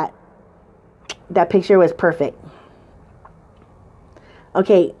 Love that. That picture was perfect.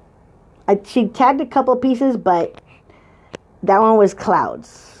 Okay, she tagged a couple pieces, but that one was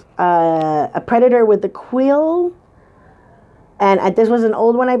clouds. A predator with a quill. And this was an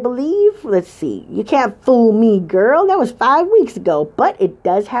old one, I believe. Let's see. You can't fool me, girl. That was 5 weeks ago, but it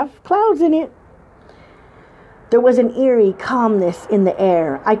does have clouds in it. There was an eerie calmness in the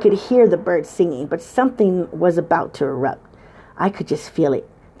air. I could hear the birds singing, but something was about to erupt. I could just feel it.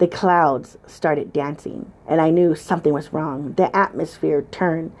 The clouds started dancing, and I knew something was wrong. The atmosphere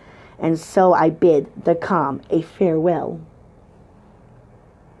turned, and so I bid the calm a farewell.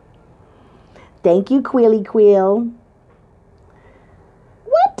 Thank you, Quilly Quill.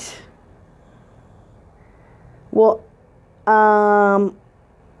 What? Well, I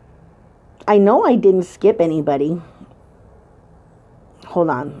know I didn't skip anybody.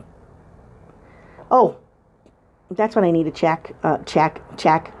 Hold on. Oh, that's what I need to check. Check.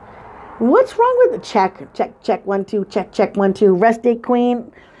 What's wrong with the check 1 2 check 1 2 Rustic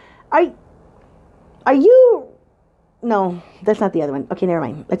Queen? Are you? No, that's not the other one. Okay, never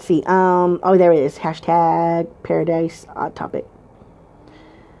mind. Let's see. Oh, there it is. Hashtag Paradise Topic.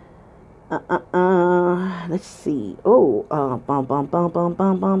 Let's see. Oh,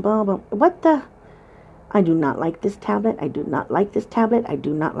 what the? I do not like this tablet. I do not like this tablet. I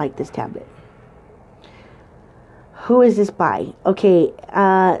do not like this tablet. Who is this by? Okay,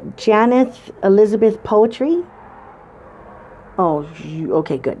 Janet Elizabeth Poetry. Oh,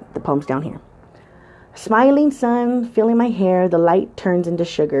 okay, good. The poem's down here. Smiling sun, filling my hair, the light turns into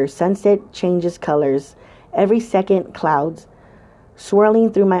sugar. Sunset changes colors. Every second, clouds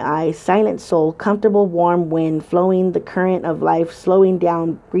swirling through my eyes. Silent soul, comfortable warm wind flowing the current of life, slowing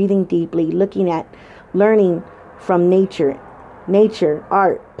down, breathing deeply, looking at, learning from nature. Nature,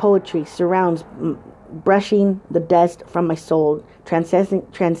 art, poetry surrounds, brushing the dust from my soul,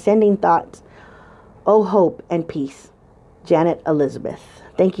 transcending thoughts. Oh, hope and peace. Janet Elizabeth.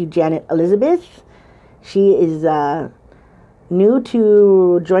 Thank you, Janet Elizabeth. She is new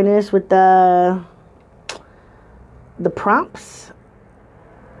to joining us with the prompts.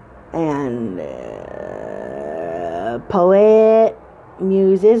 And poet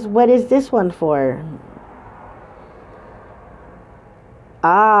muses. What is this one for?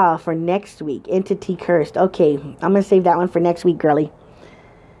 For next week. Entity cursed. Okay, I'm gonna save that one for next week, girly.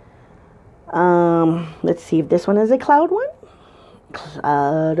 Let's see if this one is a cloud one.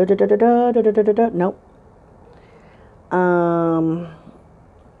 Nope.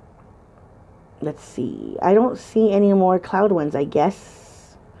 Let's see. I don't see any more cloud ones, I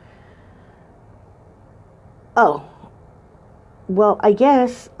guess. Oh. Well, I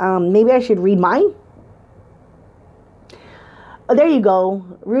guess maybe I should read mine. Oh, there you go.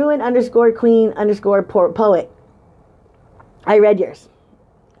 Ruin _ queen _ poet. I read yours.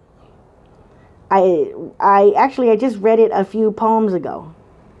 I just read it a few poems ago.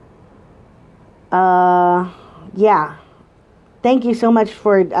 Yeah. Thank you so much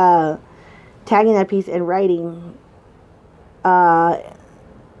for tagging that piece and writing.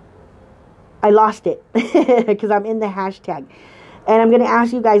 I lost it because I'm in the hashtag. And I'm going to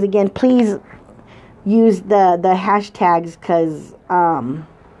ask you guys again, please use the hashtags because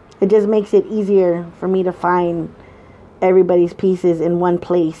it just makes it easier for me to find everybody's pieces in one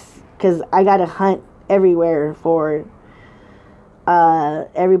place. Because I got to hunt everywhere for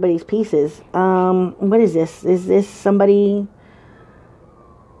everybody's pieces. What is this? Is this somebody?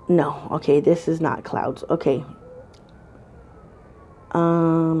 No. Okay, this is not clouds. Okay.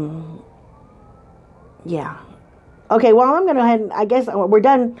 Yeah. Okay, well, I'm going to go ahead and I guess we're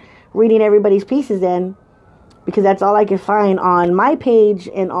done reading everybody's pieces then, because that's all I can find on my page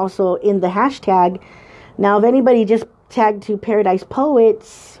and also in the hashtag. Now, if anybody just tagged to Paradise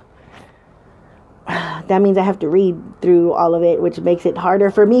Poets, that means I have to read through all of it, which makes it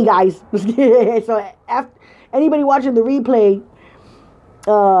harder for me, guys. So, after anybody watching the replay,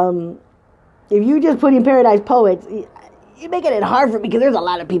 if you just put in Paradise Poets, you're making it hard for me because there's a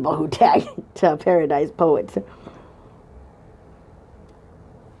lot of people who tag to Paradise Poets.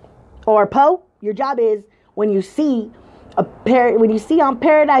 Or Poe, your job is when you see on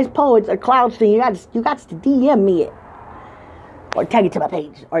Paradise Poets a cloud stream, you got to DM me it or tag it to my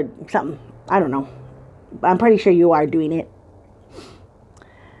page or something. I don't know. I'm pretty sure you are doing it.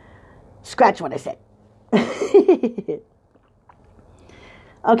 Scratch what I said.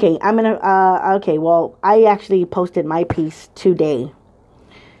 Okay, I'm gonna. Okay, well, I actually posted my piece today.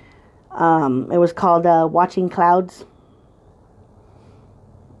 It was called "Watching Clouds."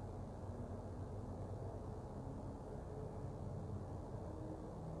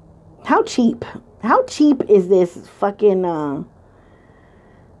 How cheap? How cheap is this fucking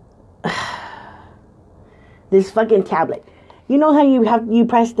this fucking tablet? You know how you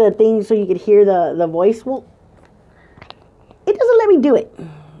press the thing so you could hear the voice? Well, it doesn't let me do it.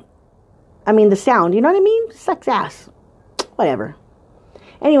 I mean, the sound, you know what I mean? Sucks ass. Whatever.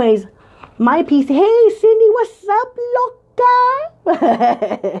 Anyways, my piece. Hey, Cindy, what's up,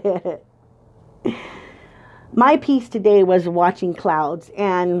 loca? My piece today was Watching Clouds,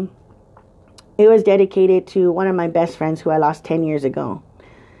 and it was dedicated to one of my best friends who I lost 10 years ago.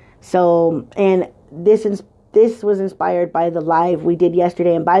 So, and this was inspired by the live we did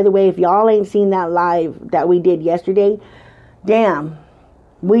yesterday. And by the way, if y'all ain't seen that live that we did yesterday, damn,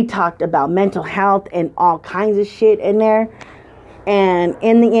 we talked about mental health and all kinds of shit in there. And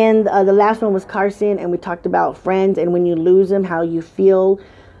in the end, the last one was Carson, and we talked about friends and when you lose them, how you feel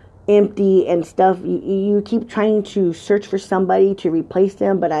empty and stuff. You keep trying to search for somebody to replace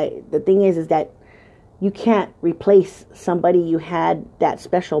them, but the thing is that you can't replace somebody you had that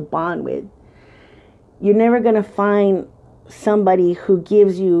special bond with. You're never going to find somebody who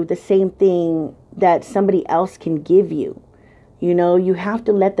gives you the same thing that somebody else can give you. You know, you have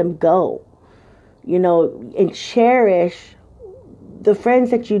to let them go, you know, and cherish the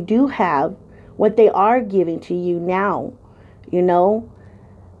friends that you do have, what they are giving to you now, you know.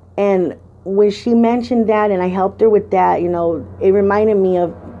 And when she mentioned that and I helped her with that, you know, it reminded me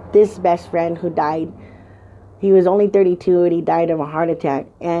of this best friend who died. He was only 32 and he died of a heart attack.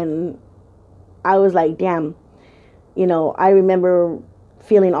 And I was like, damn, you know, I remember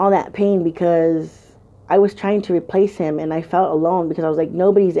feeling all that pain because I was trying to replace him and I felt alone because I was like,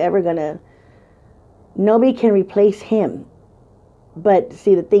 nobody can replace him. But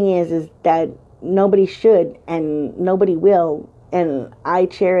see, the thing is that nobody should and nobody will. And I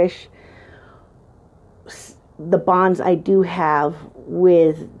cherish the bonds I do have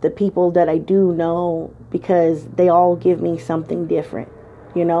with the people that I do know because they all give me something different,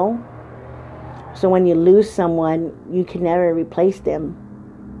 you know? So when you lose someone, you can never replace them.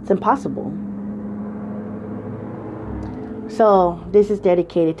 It's impossible. So this is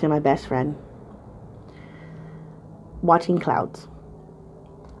dedicated to my best friend. Watching Clouds.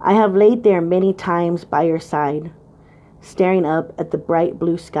 I have laid there many times by your side, staring up at the bright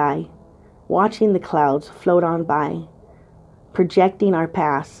blue sky, watching the clouds float on by, projecting our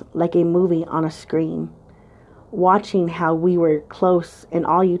past like a movie on a screen, watching how we were close and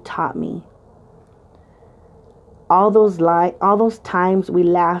all you taught me. All those times we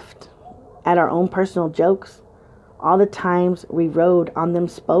laughed at our own personal jokes, all the times we rode on them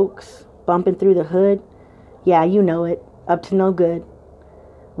spokes, bumping through the hood. Yeah, you know it, up to no good.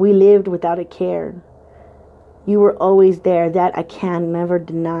 We lived without a care. You were always there, that I can never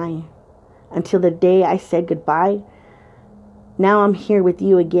deny. Until the day I said goodbye. Now I'm here with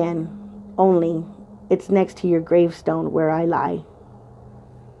you again. Only it's next to your gravestone where I lie.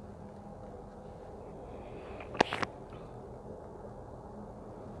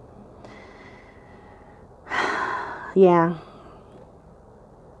 Yeah.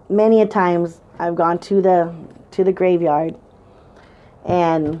 Many a times I've gone to the graveyard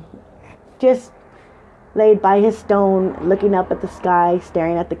and just laid by his stone, looking up at the sky,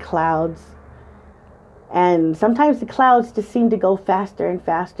 staring at the clouds. And sometimes the clouds just seem to go faster and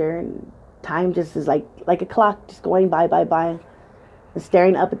faster, and time just is like a clock just going by, and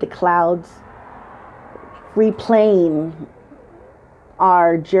staring up at the clouds, replaying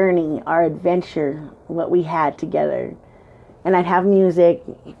our journey, our adventure, what we had together. And I'd have music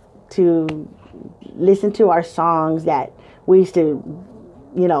to listen to our songs that we used to,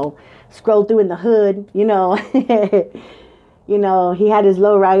 you know, scroll through in the hood, You know, he had his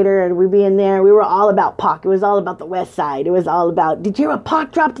lowrider and we'd be in there. We were all about Pac. It was all about the West Side. It was all about, did you hear what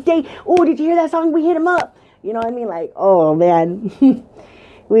Pac dropped today? Oh, did you hear that song? We hit him up. You know what I mean? Like, oh, man.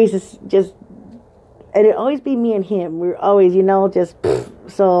 We used to just, and it'd always be me and him. We were always, just,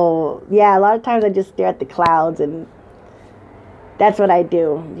 so, yeah, a lot of times I just stare at the clouds and that's what I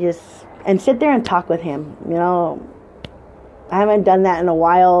do. And sit there and talk with him, I haven't done that in a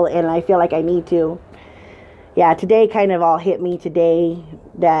while and I feel like I need to. Yeah, today kind of all hit me today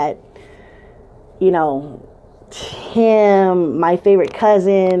that, him, my favorite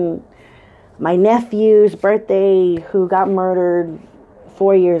cousin, my nephew's birthday who got murdered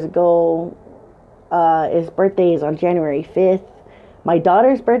 4 years ago, his birthday is on January 5th. My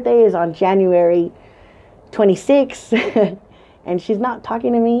daughter's birthday is on January 26th, and she's not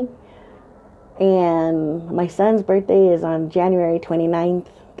talking to me. And my son's birthday is on January 29th,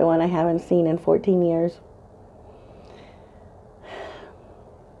 the one I haven't seen in 14 years.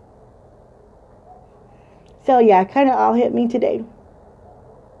 So yeah, kind of all hit me today.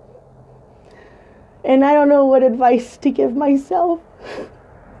 And I don't know what advice to give myself.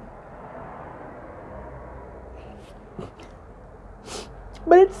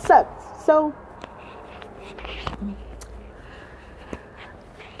 But it sucks. So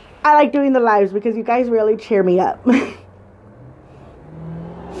I like doing the lives because you guys really cheer me up.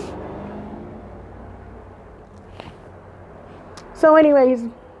 So anyways,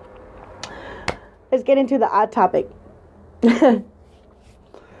 let's get into the odd topic.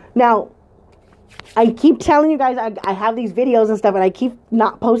 Now, I keep telling you guys I have these videos and stuff and I keep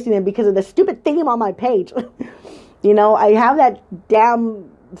not posting them because of the stupid theme on my page. I have that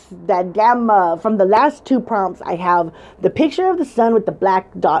damn from the last two prompts. I have the picture of the sun with the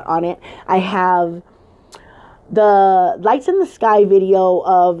black dot on it. I have the lights in the sky video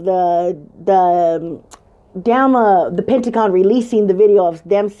of the Pentagon releasing the video of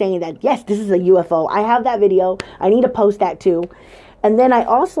them saying that, yes, this is a UFO. I have that video. I need to post that too. And then I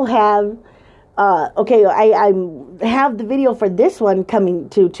also have, I have the video for this one coming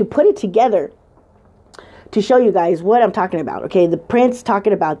to put it together to show you guys what I'm talking about. Okay, the Prince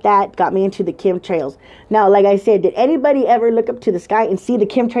talking about that got me into the chemtrails. Now, like I said, did anybody ever look up to the sky and see the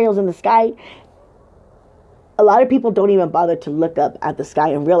chemtrails in the sky? A lot of people don't even bother to look up at the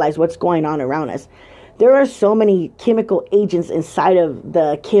sky and realize what's going on around us. There are so many chemical agents inside of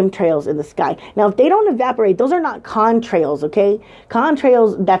the chemtrails in the sky. Now, if they don't evaporate, those are not contrails, okay?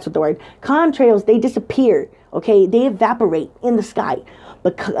 Contrails, that's what the word. Contrails, they disappear, okay? They evaporate in the sky.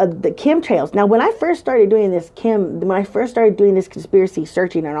 But the chemtrails. Now, when I first started doing this conspiracy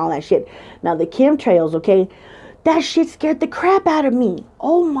searching and all that shit, now the chemtrails, okay, that shit scared the crap out of me.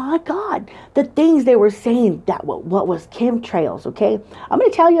 Oh my God. The things they were saying, what was chemtrails, okay? I'm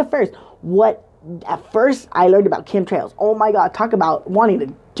going to tell you first at first I learned about chemtrails. Oh my God, talk about wanting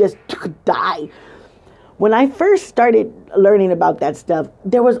to just die. When I first started learning about that stuff,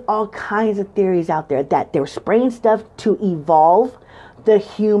 there was all kinds of theories out there that they were spraying stuff to evolve the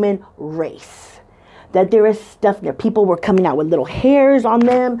human race. That there is stuff that people were coming out with little hairs on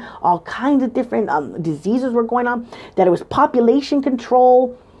them, all kinds of different diseases were going on, that it was population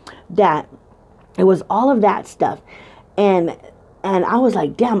control, that it was all of that stuff. And I was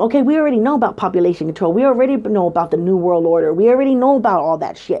like, damn, okay, we already know about population control. We already know about the New World Order. We already know about all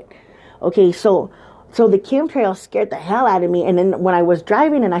that shit. Okay, so the chemtrails scared the hell out of me. And then when I was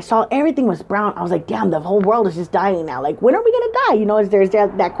driving and I saw everything was brown, I was like, damn, the whole world is just dying now. Like, when are we going to die? There's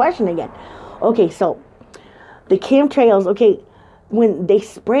that question again. Okay, so the chemtrails, okay, when they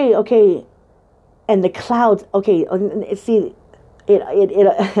spray, okay, and the clouds, okay, see,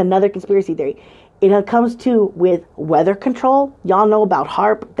 it another conspiracy theory. It comes to with weather control. Y'all know about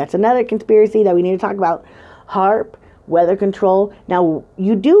HAARP. That's another conspiracy that we need to talk about. HAARP, weather control. Now,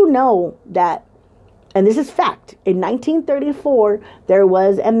 you do know that, and this is fact, in 1934, there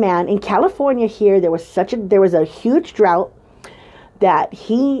was a man in California here, there was a huge drought that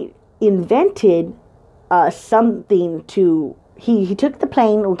he invented something to, he took the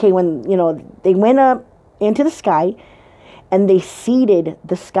plane, okay, when, they went up into the sky and they seeded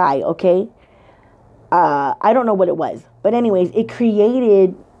the sky, okay? I don't know what it was, but anyways,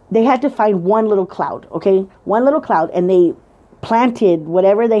 they had to find one little cloud, okay? One little cloud, and they planted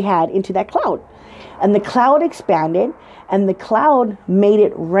whatever they had into that cloud. And the cloud expanded, and the cloud made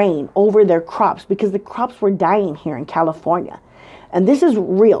it rain over their crops because the crops were dying here in California. And this is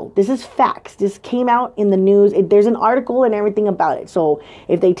real. This is facts. This came out in the news. There's an article and everything about it. So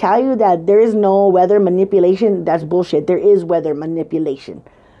if they tell you that there is no weather manipulation, that's bullshit. There is weather manipulation.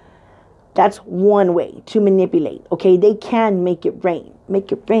 That's one way to manipulate. Okay, they can make it rain.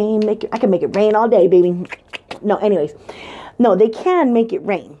 Make it rain, I can make it rain all day, baby. No, anyways. No, they can make it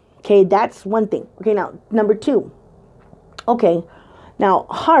rain. Okay, that's one thing. Okay, now, number 2. Okay, now,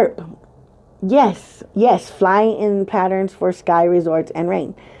 HAARP. Yes, fly in patterns for sky resorts and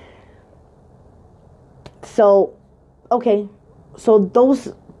rain. So, okay, so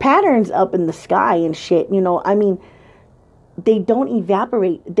those patterns up in the sky and shit, you know, I mean, they don't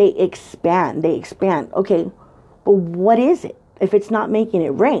evaporate, they expand. Okay, but what is it if it's not making it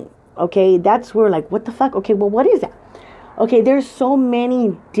rain? Okay, that's where, like, what the fuck? Okay, well, what is that? Okay, there's so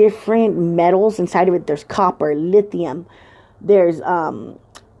many different metals inside of it. There's copper, lithium, there's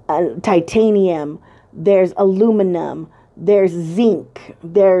titanium, there's aluminum, there's zinc,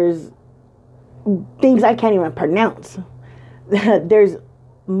 there's things I can't even pronounce. There's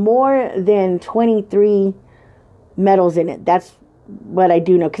more than 23 metals in it. That's what I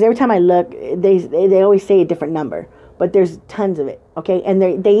do know, because every time I look, they always say a different number, but there's tons of it. Okay, and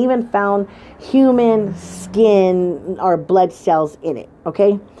they even found human skin or blood cells in it.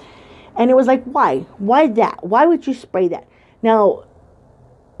 Okay, and it was like, why that? Why would you spray that? Now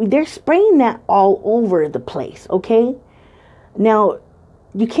they're spraying that all over the place. Okay, now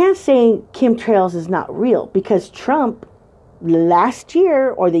you can't say chemtrails is not real, because Trump last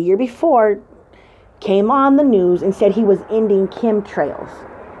year or the year before came on the news and said he was ending chemtrails.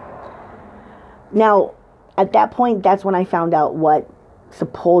 Now, at that point, that's when I found out what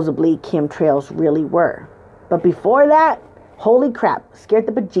supposedly chemtrails really were. But before that, holy crap, scared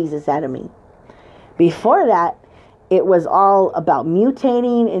the bejesus out of me. Before that, it was all about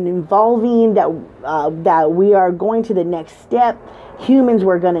mutating and evolving, that we are going to the next step. Humans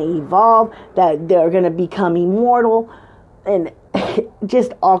were going to evolve, that they're going to become immortal, and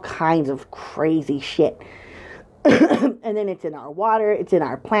just all kinds of crazy shit. And then it's in our water, it's in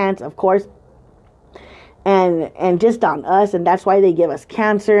our plants, of course, and just on us, and that's why they give us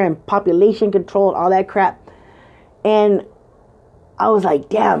cancer and population control and all that crap. And I was like,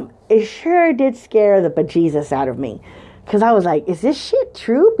 damn, it sure did scare the bejesus out of me, because I was like, is this shit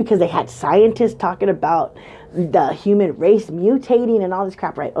true? Because they had scientists talking about the human race mutating and all this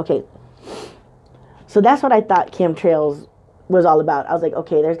crap, right? Okay, so that's what I thought chemtrails was all about. I was like,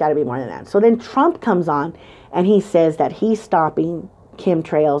 okay, there's got to be more than that. So then Trump comes on and he says that he's stopping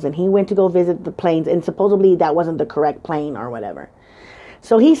chemtrails, and he went to go visit the planes, and supposedly that wasn't the correct plane or whatever.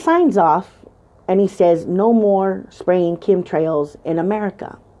 So he signs off and he says no more spraying chemtrails in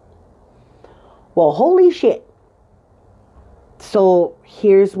America. Well, holy shit. So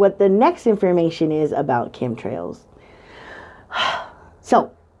here's what the next information is about chemtrails.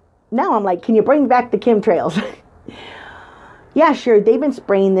 So now I'm like, can you bring back the chemtrails? Yeah, sure, they've been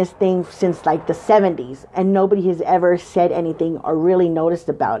spraying this thing since like the 70s, and nobody has ever said anything or really noticed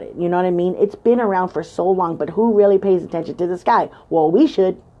about it. You know what I mean? It's been around for so long, but who really pays attention to the sky? Well, we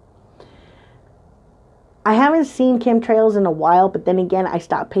should. I haven't seen chemtrails in a while, but then again, I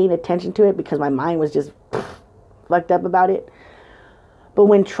stopped paying attention to it because my mind was just fucked up about it. But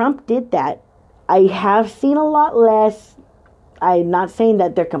when Trump did that, I have seen a lot less. I'm not saying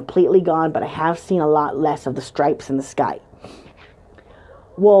that they're completely gone, but I have seen a lot less of the stripes in the sky.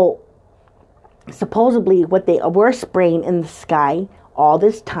 Well, supposedly what they were spraying in the sky all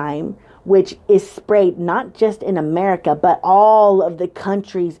this time, which is sprayed not just in America, but all of the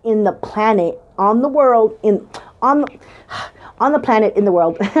countries in the planet, on the world, on the planet, in the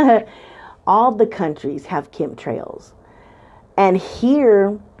world, all the countries have chemtrails. And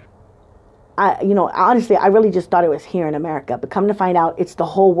here, honestly, I really just thought it was here in America, but come to find out, it's the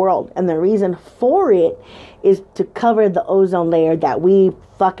whole world. And the reason for it is to cover the ozone layer that we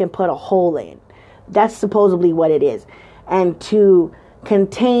fucking put a hole in. That's supposedly what it is. And to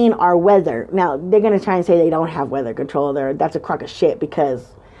contain our weather. Now, they're going to try and say they don't have weather control there. That's a crock of shit,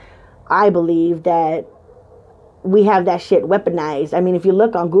 because I believe that we have that shit weaponized. I mean, if you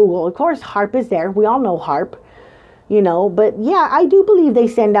look on Google, of course, HAARP is there. We all know HAARP. But yeah, I do believe they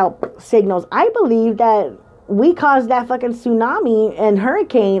send out signals. I believe that we caused that fucking tsunami and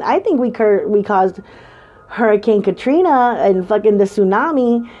hurricane. I think we caused Hurricane Katrina and fucking the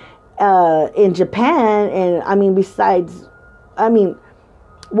tsunami in Japan. And I mean, the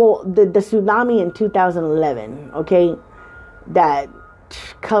tsunami in 2011, okay, that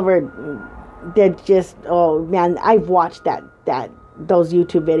covered, that just, oh man, I've watched those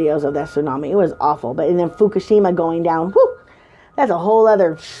YouTube videos of that tsunami. It was awful. But and then Fukushima going down, whew, that's a whole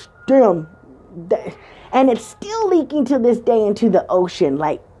other storm. And it's still leaking to this day into the ocean.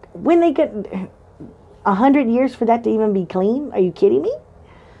 Like, when they could, 100 years for that to even be clean? Are you kidding me?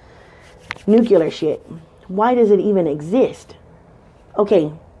 Nuclear shit. Why does it even exist?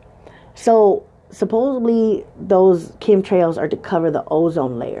 Okay, so supposedly those chemtrails are to cover the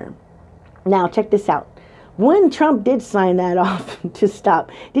ozone layer. Now, check this out. When Trump did sign that off to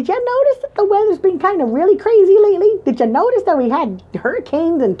stop, did you notice that the weather's been kind of really crazy lately? Did you notice that we had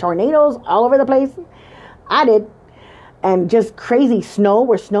hurricanes and tornadoes all over the place? I did. And just crazy snow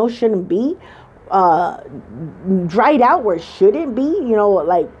where snow shouldn't be. Dried out where it shouldn't be.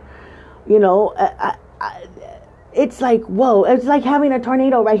 It's like, whoa. It's like having a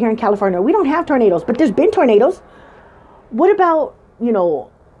tornado right here in California. We don't have tornadoes, but there's been tornadoes. What about,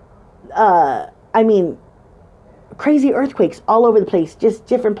 crazy earthquakes all over the place, just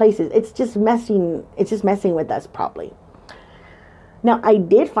different places. It's just messing with us probably. Now, I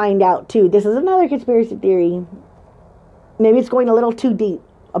did find out too, this is another conspiracy theory. Maybe it's going a little too deep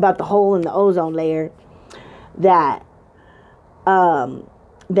about the hole in the ozone layer, that the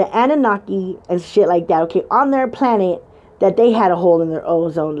Anunnaki and shit like that, okay, on their planet, that they had a hole in their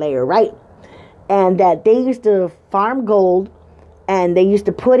ozone layer, right? And that they used to farm gold, and they used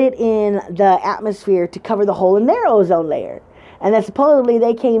to put it in the atmosphere to cover the hole in their ozone layer. And that supposedly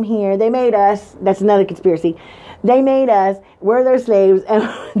they came here, they made us, that's another conspiracy, they made us, we're their slaves, and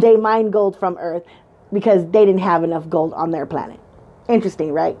they mined gold from Earth because they didn't have enough gold on their planet.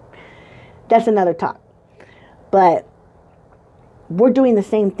 Interesting, right? That's another talk. But we're doing the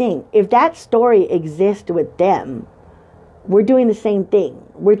same thing. If that story exists with them, we're doing the same thing.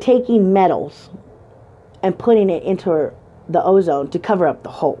 We're taking metals and putting it into the ozone to cover up the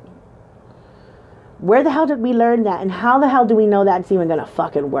hole. Where the hell did we learn that? And how the hell do we know that's even gonna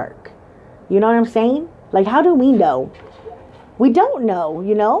fucking work? You know what I'm saying? Like, how do we know? We don't know,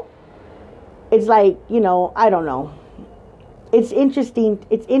 It's like, I don't know. It's interesting.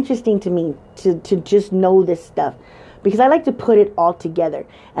 It's interesting to me to just know this stuff, because I like to put it all together.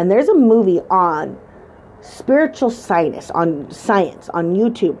 And there's a movie on spiritual science on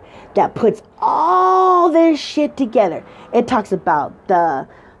YouTube that puts all this shit together. It talks about the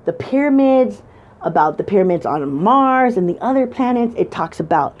pyramids, about the pyramids on Mars and the other planets. It talks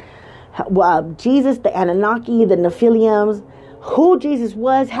about Jesus, the Anunnaki, the Nephilims, who Jesus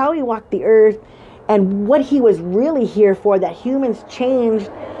was, how he walked the earth, and what he was really here for, that humans changed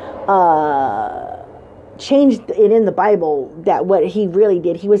it in the Bible, that what he really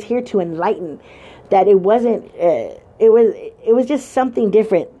did, he was here to enlighten, that it wasn't, it was just something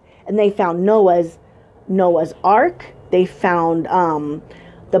different. And they found Noah's Ark. They found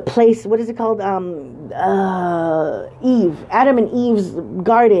the place, what is it called? Adam and Eve's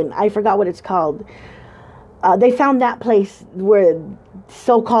garden. I forgot what it's called. They found that place where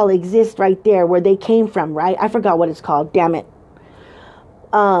so-called exists right there, where they came from, right? I forgot what it's called. Damn it.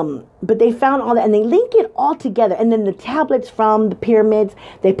 But they found all that, and they link it all together. And then the tablets from the pyramids,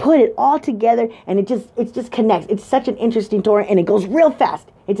 they put it all together, and it just connects. It's such an interesting story, and it goes real fast.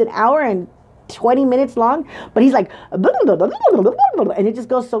 It's an hour and 20 minutes long, but he's like, and it just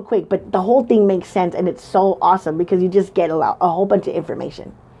goes so quick. But the whole thing makes sense, and it's so awesome because you just get a whole bunch of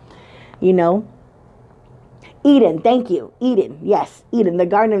information, Eden, thank you. Eden, yes, Eden, the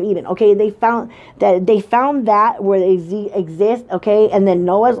Garden of Eden. Okay, they found that where they exist. Okay, and then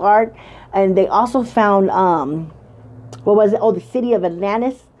Noah's Ark, and they also found what was it? Oh, the city of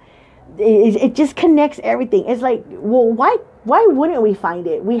Atlantis. It just connects everything. It's like, well, why wouldn't we find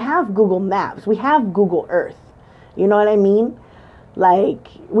it? We have Google Maps. We have Google Earth. You know what I mean? Like,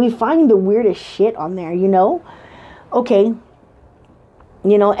 we find the weirdest shit on there. Okay.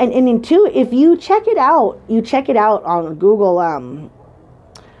 And then too, if you check it out on Google,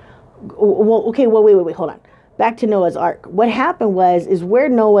 wait, hold on. Back to Noah's Ark. What happened is where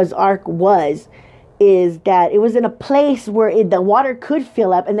Noah's Ark is that it was in a place where the water could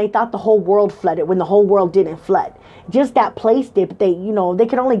fill up, and they thought the whole world flooded when the whole world didn't flood. Just that place did, but they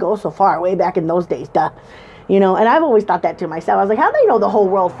could only go so far way back in those days, and I've always thought that to myself. I was like, how do they know the whole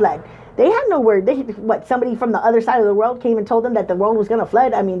world flooded? They had no word. Somebody from the other side of the world came and told them that the world was going to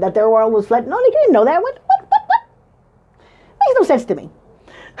flood? I mean, that their world was flooded? No, they didn't know that. What? Makes no sense to me.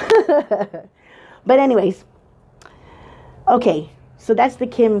 But anyways, okay, so that's the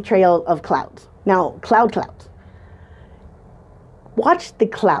chemtrail of clouds. Now, clouds. Watch the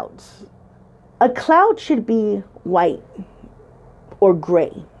clouds. A cloud should be white or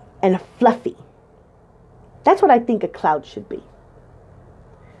gray and fluffy. That's what I think a cloud should be.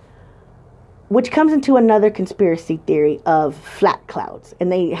 Which comes into another conspiracy theory of flat clouds.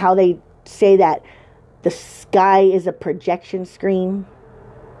 And how they say that the sky is a projection screen.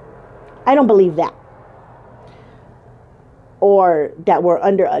 I don't believe that. Or that we're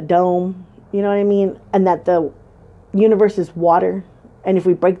under a dome. You know what I mean? And that the universe is water. And if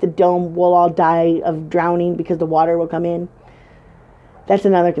we break the dome, we'll all die of drowning because the water will come in. That's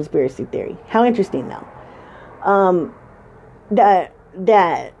another conspiracy theory. How interesting, though.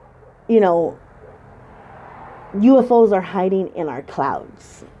 That you know, UFOs are hiding in our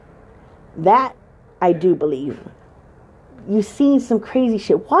clouds. That I do believe. You've seen some crazy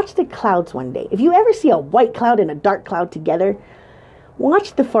shit. Watch the clouds one day. If you ever see a white cloud and a dark cloud together,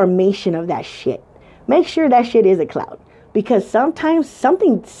 watch the formation of that shit. Make sure that shit is a cloud. Because sometimes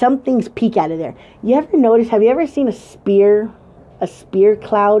something's peek out of there. You ever notice, have you ever seen a spear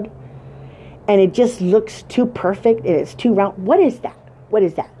cloud? And it just looks too perfect and it's too round. What is that? What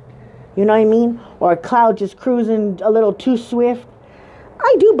is that? You know what I mean? Or a cloud just cruising a little too swift.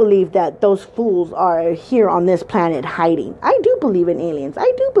 I do believe that those fools are here on this planet hiding. I do believe in aliens.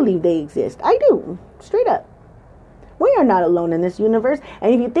 I do believe they exist. I do. Straight up. We are not alone in this universe.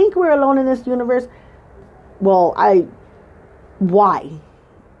 And if you think we're alone in this universe, well, why?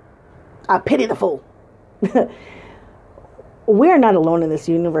 I pity the fool. We're not alone in this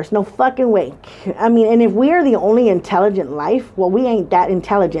universe. No fucking way. I mean, and if we're the only intelligent life, well, we ain't that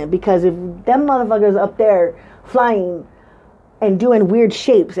intelligent. Because if them motherfuckers up there flying and doing weird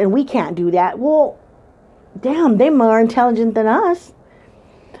shapes and we can't do that, well, damn, they're more intelligent than us.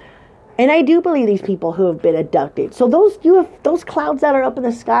 And I do believe these people who have been abducted. So those clouds that are up in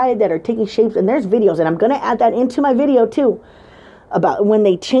the sky that are taking shapes, and there's videos, and I'm going to add that into my video too, about when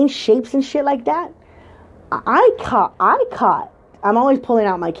they change shapes and shit like that. I caught, I'm always pulling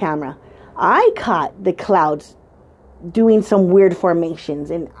out my camera. I caught the clouds doing some weird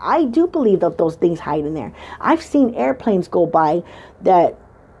formations, and I do believe that those things hide in there. I've seen airplanes go by that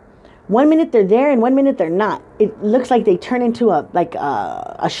 1 minute they're there and 1 minute they're not. It looks like they turn into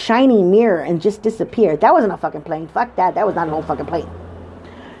a shiny mirror and just disappear. That wasn't a fucking plane. Fuck that. That was not an old fucking plane.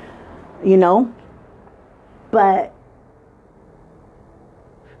 You know? But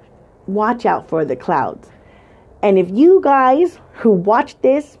watch out for the clouds. And if you guys who watch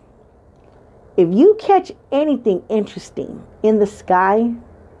this, if you catch anything interesting in the sky,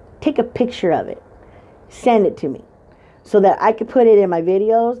 take a picture of it. Send it to me so that I could put it in my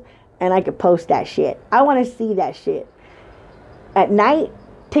videos and I could post that shit. I want to see that shit. At night,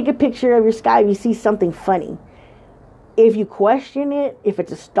 take a picture of your sky if you see something funny. If you question it, if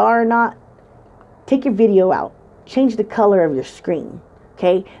it's a star or not, take your video out. Change the color of your screen.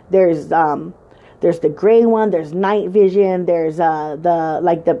 Okay? There's the gray one, there's night vision, there's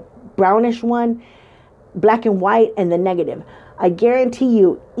the brownish one, black and white, and the negative. I guarantee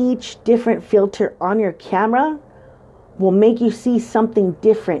you each different filter on your camera will make you see something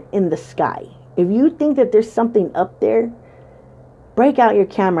different in the sky. If you think that there's something up there, break out your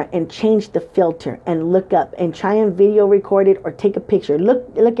camera and change the filter and look up and try and video record it or take a picture.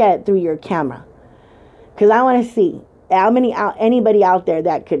 Look at it through your camera. Because I want to see anybody out there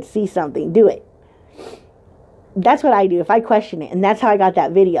that could see something. Do it. That's what I do if I question it. And that's how I got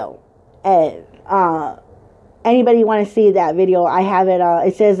that video. Anybody want to see that video? I have it.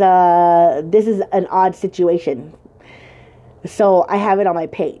 It says, this is an odd situation. So I have it on my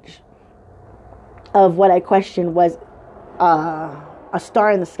page. Of what I questioned was a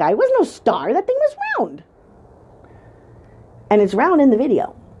star in the sky. It wasn't no star. That thing was round. And it's round in the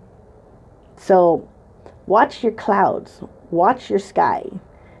video. So watch your clouds. Watch your sky.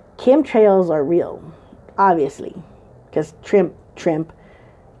 Chemtrails are real. Obviously. Because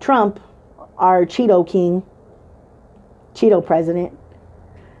Trump, our Cheeto king, Cheeto president,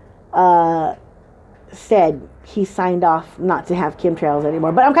 said he signed off not to have chemtrails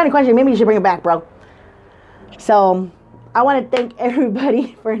anymore. But I'm kind of questioning, maybe you should bring it back, bro. So I want to thank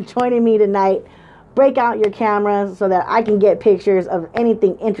everybody for joining me tonight. Break out your cameras so that I can get pictures of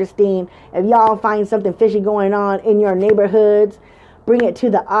anything interesting. If y'all find something fishy going on in your neighborhoods, bring it to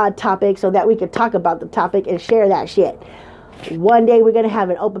the Odd Topic so that we can talk about the topic and share that shit. One day we're going to have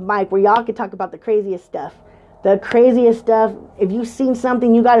an open mic where y'all can talk about the craziest stuff. The craziest stuff. If you've seen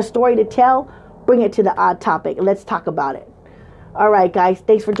something, you got a story to tell, bring it to the Odd Topic. Let's talk about it. All right, guys.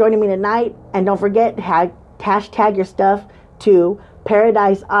 Thanks for joining me tonight. And don't forget, hashtag your stuff to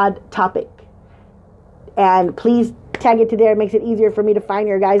Paradise Odd Topic. And please tag it to there. It makes it easier for me to find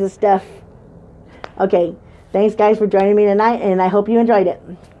your guys' stuff. Okay. Thanks, guys, for joining me tonight. And I hope you enjoyed it.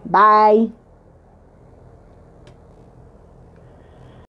 Bye.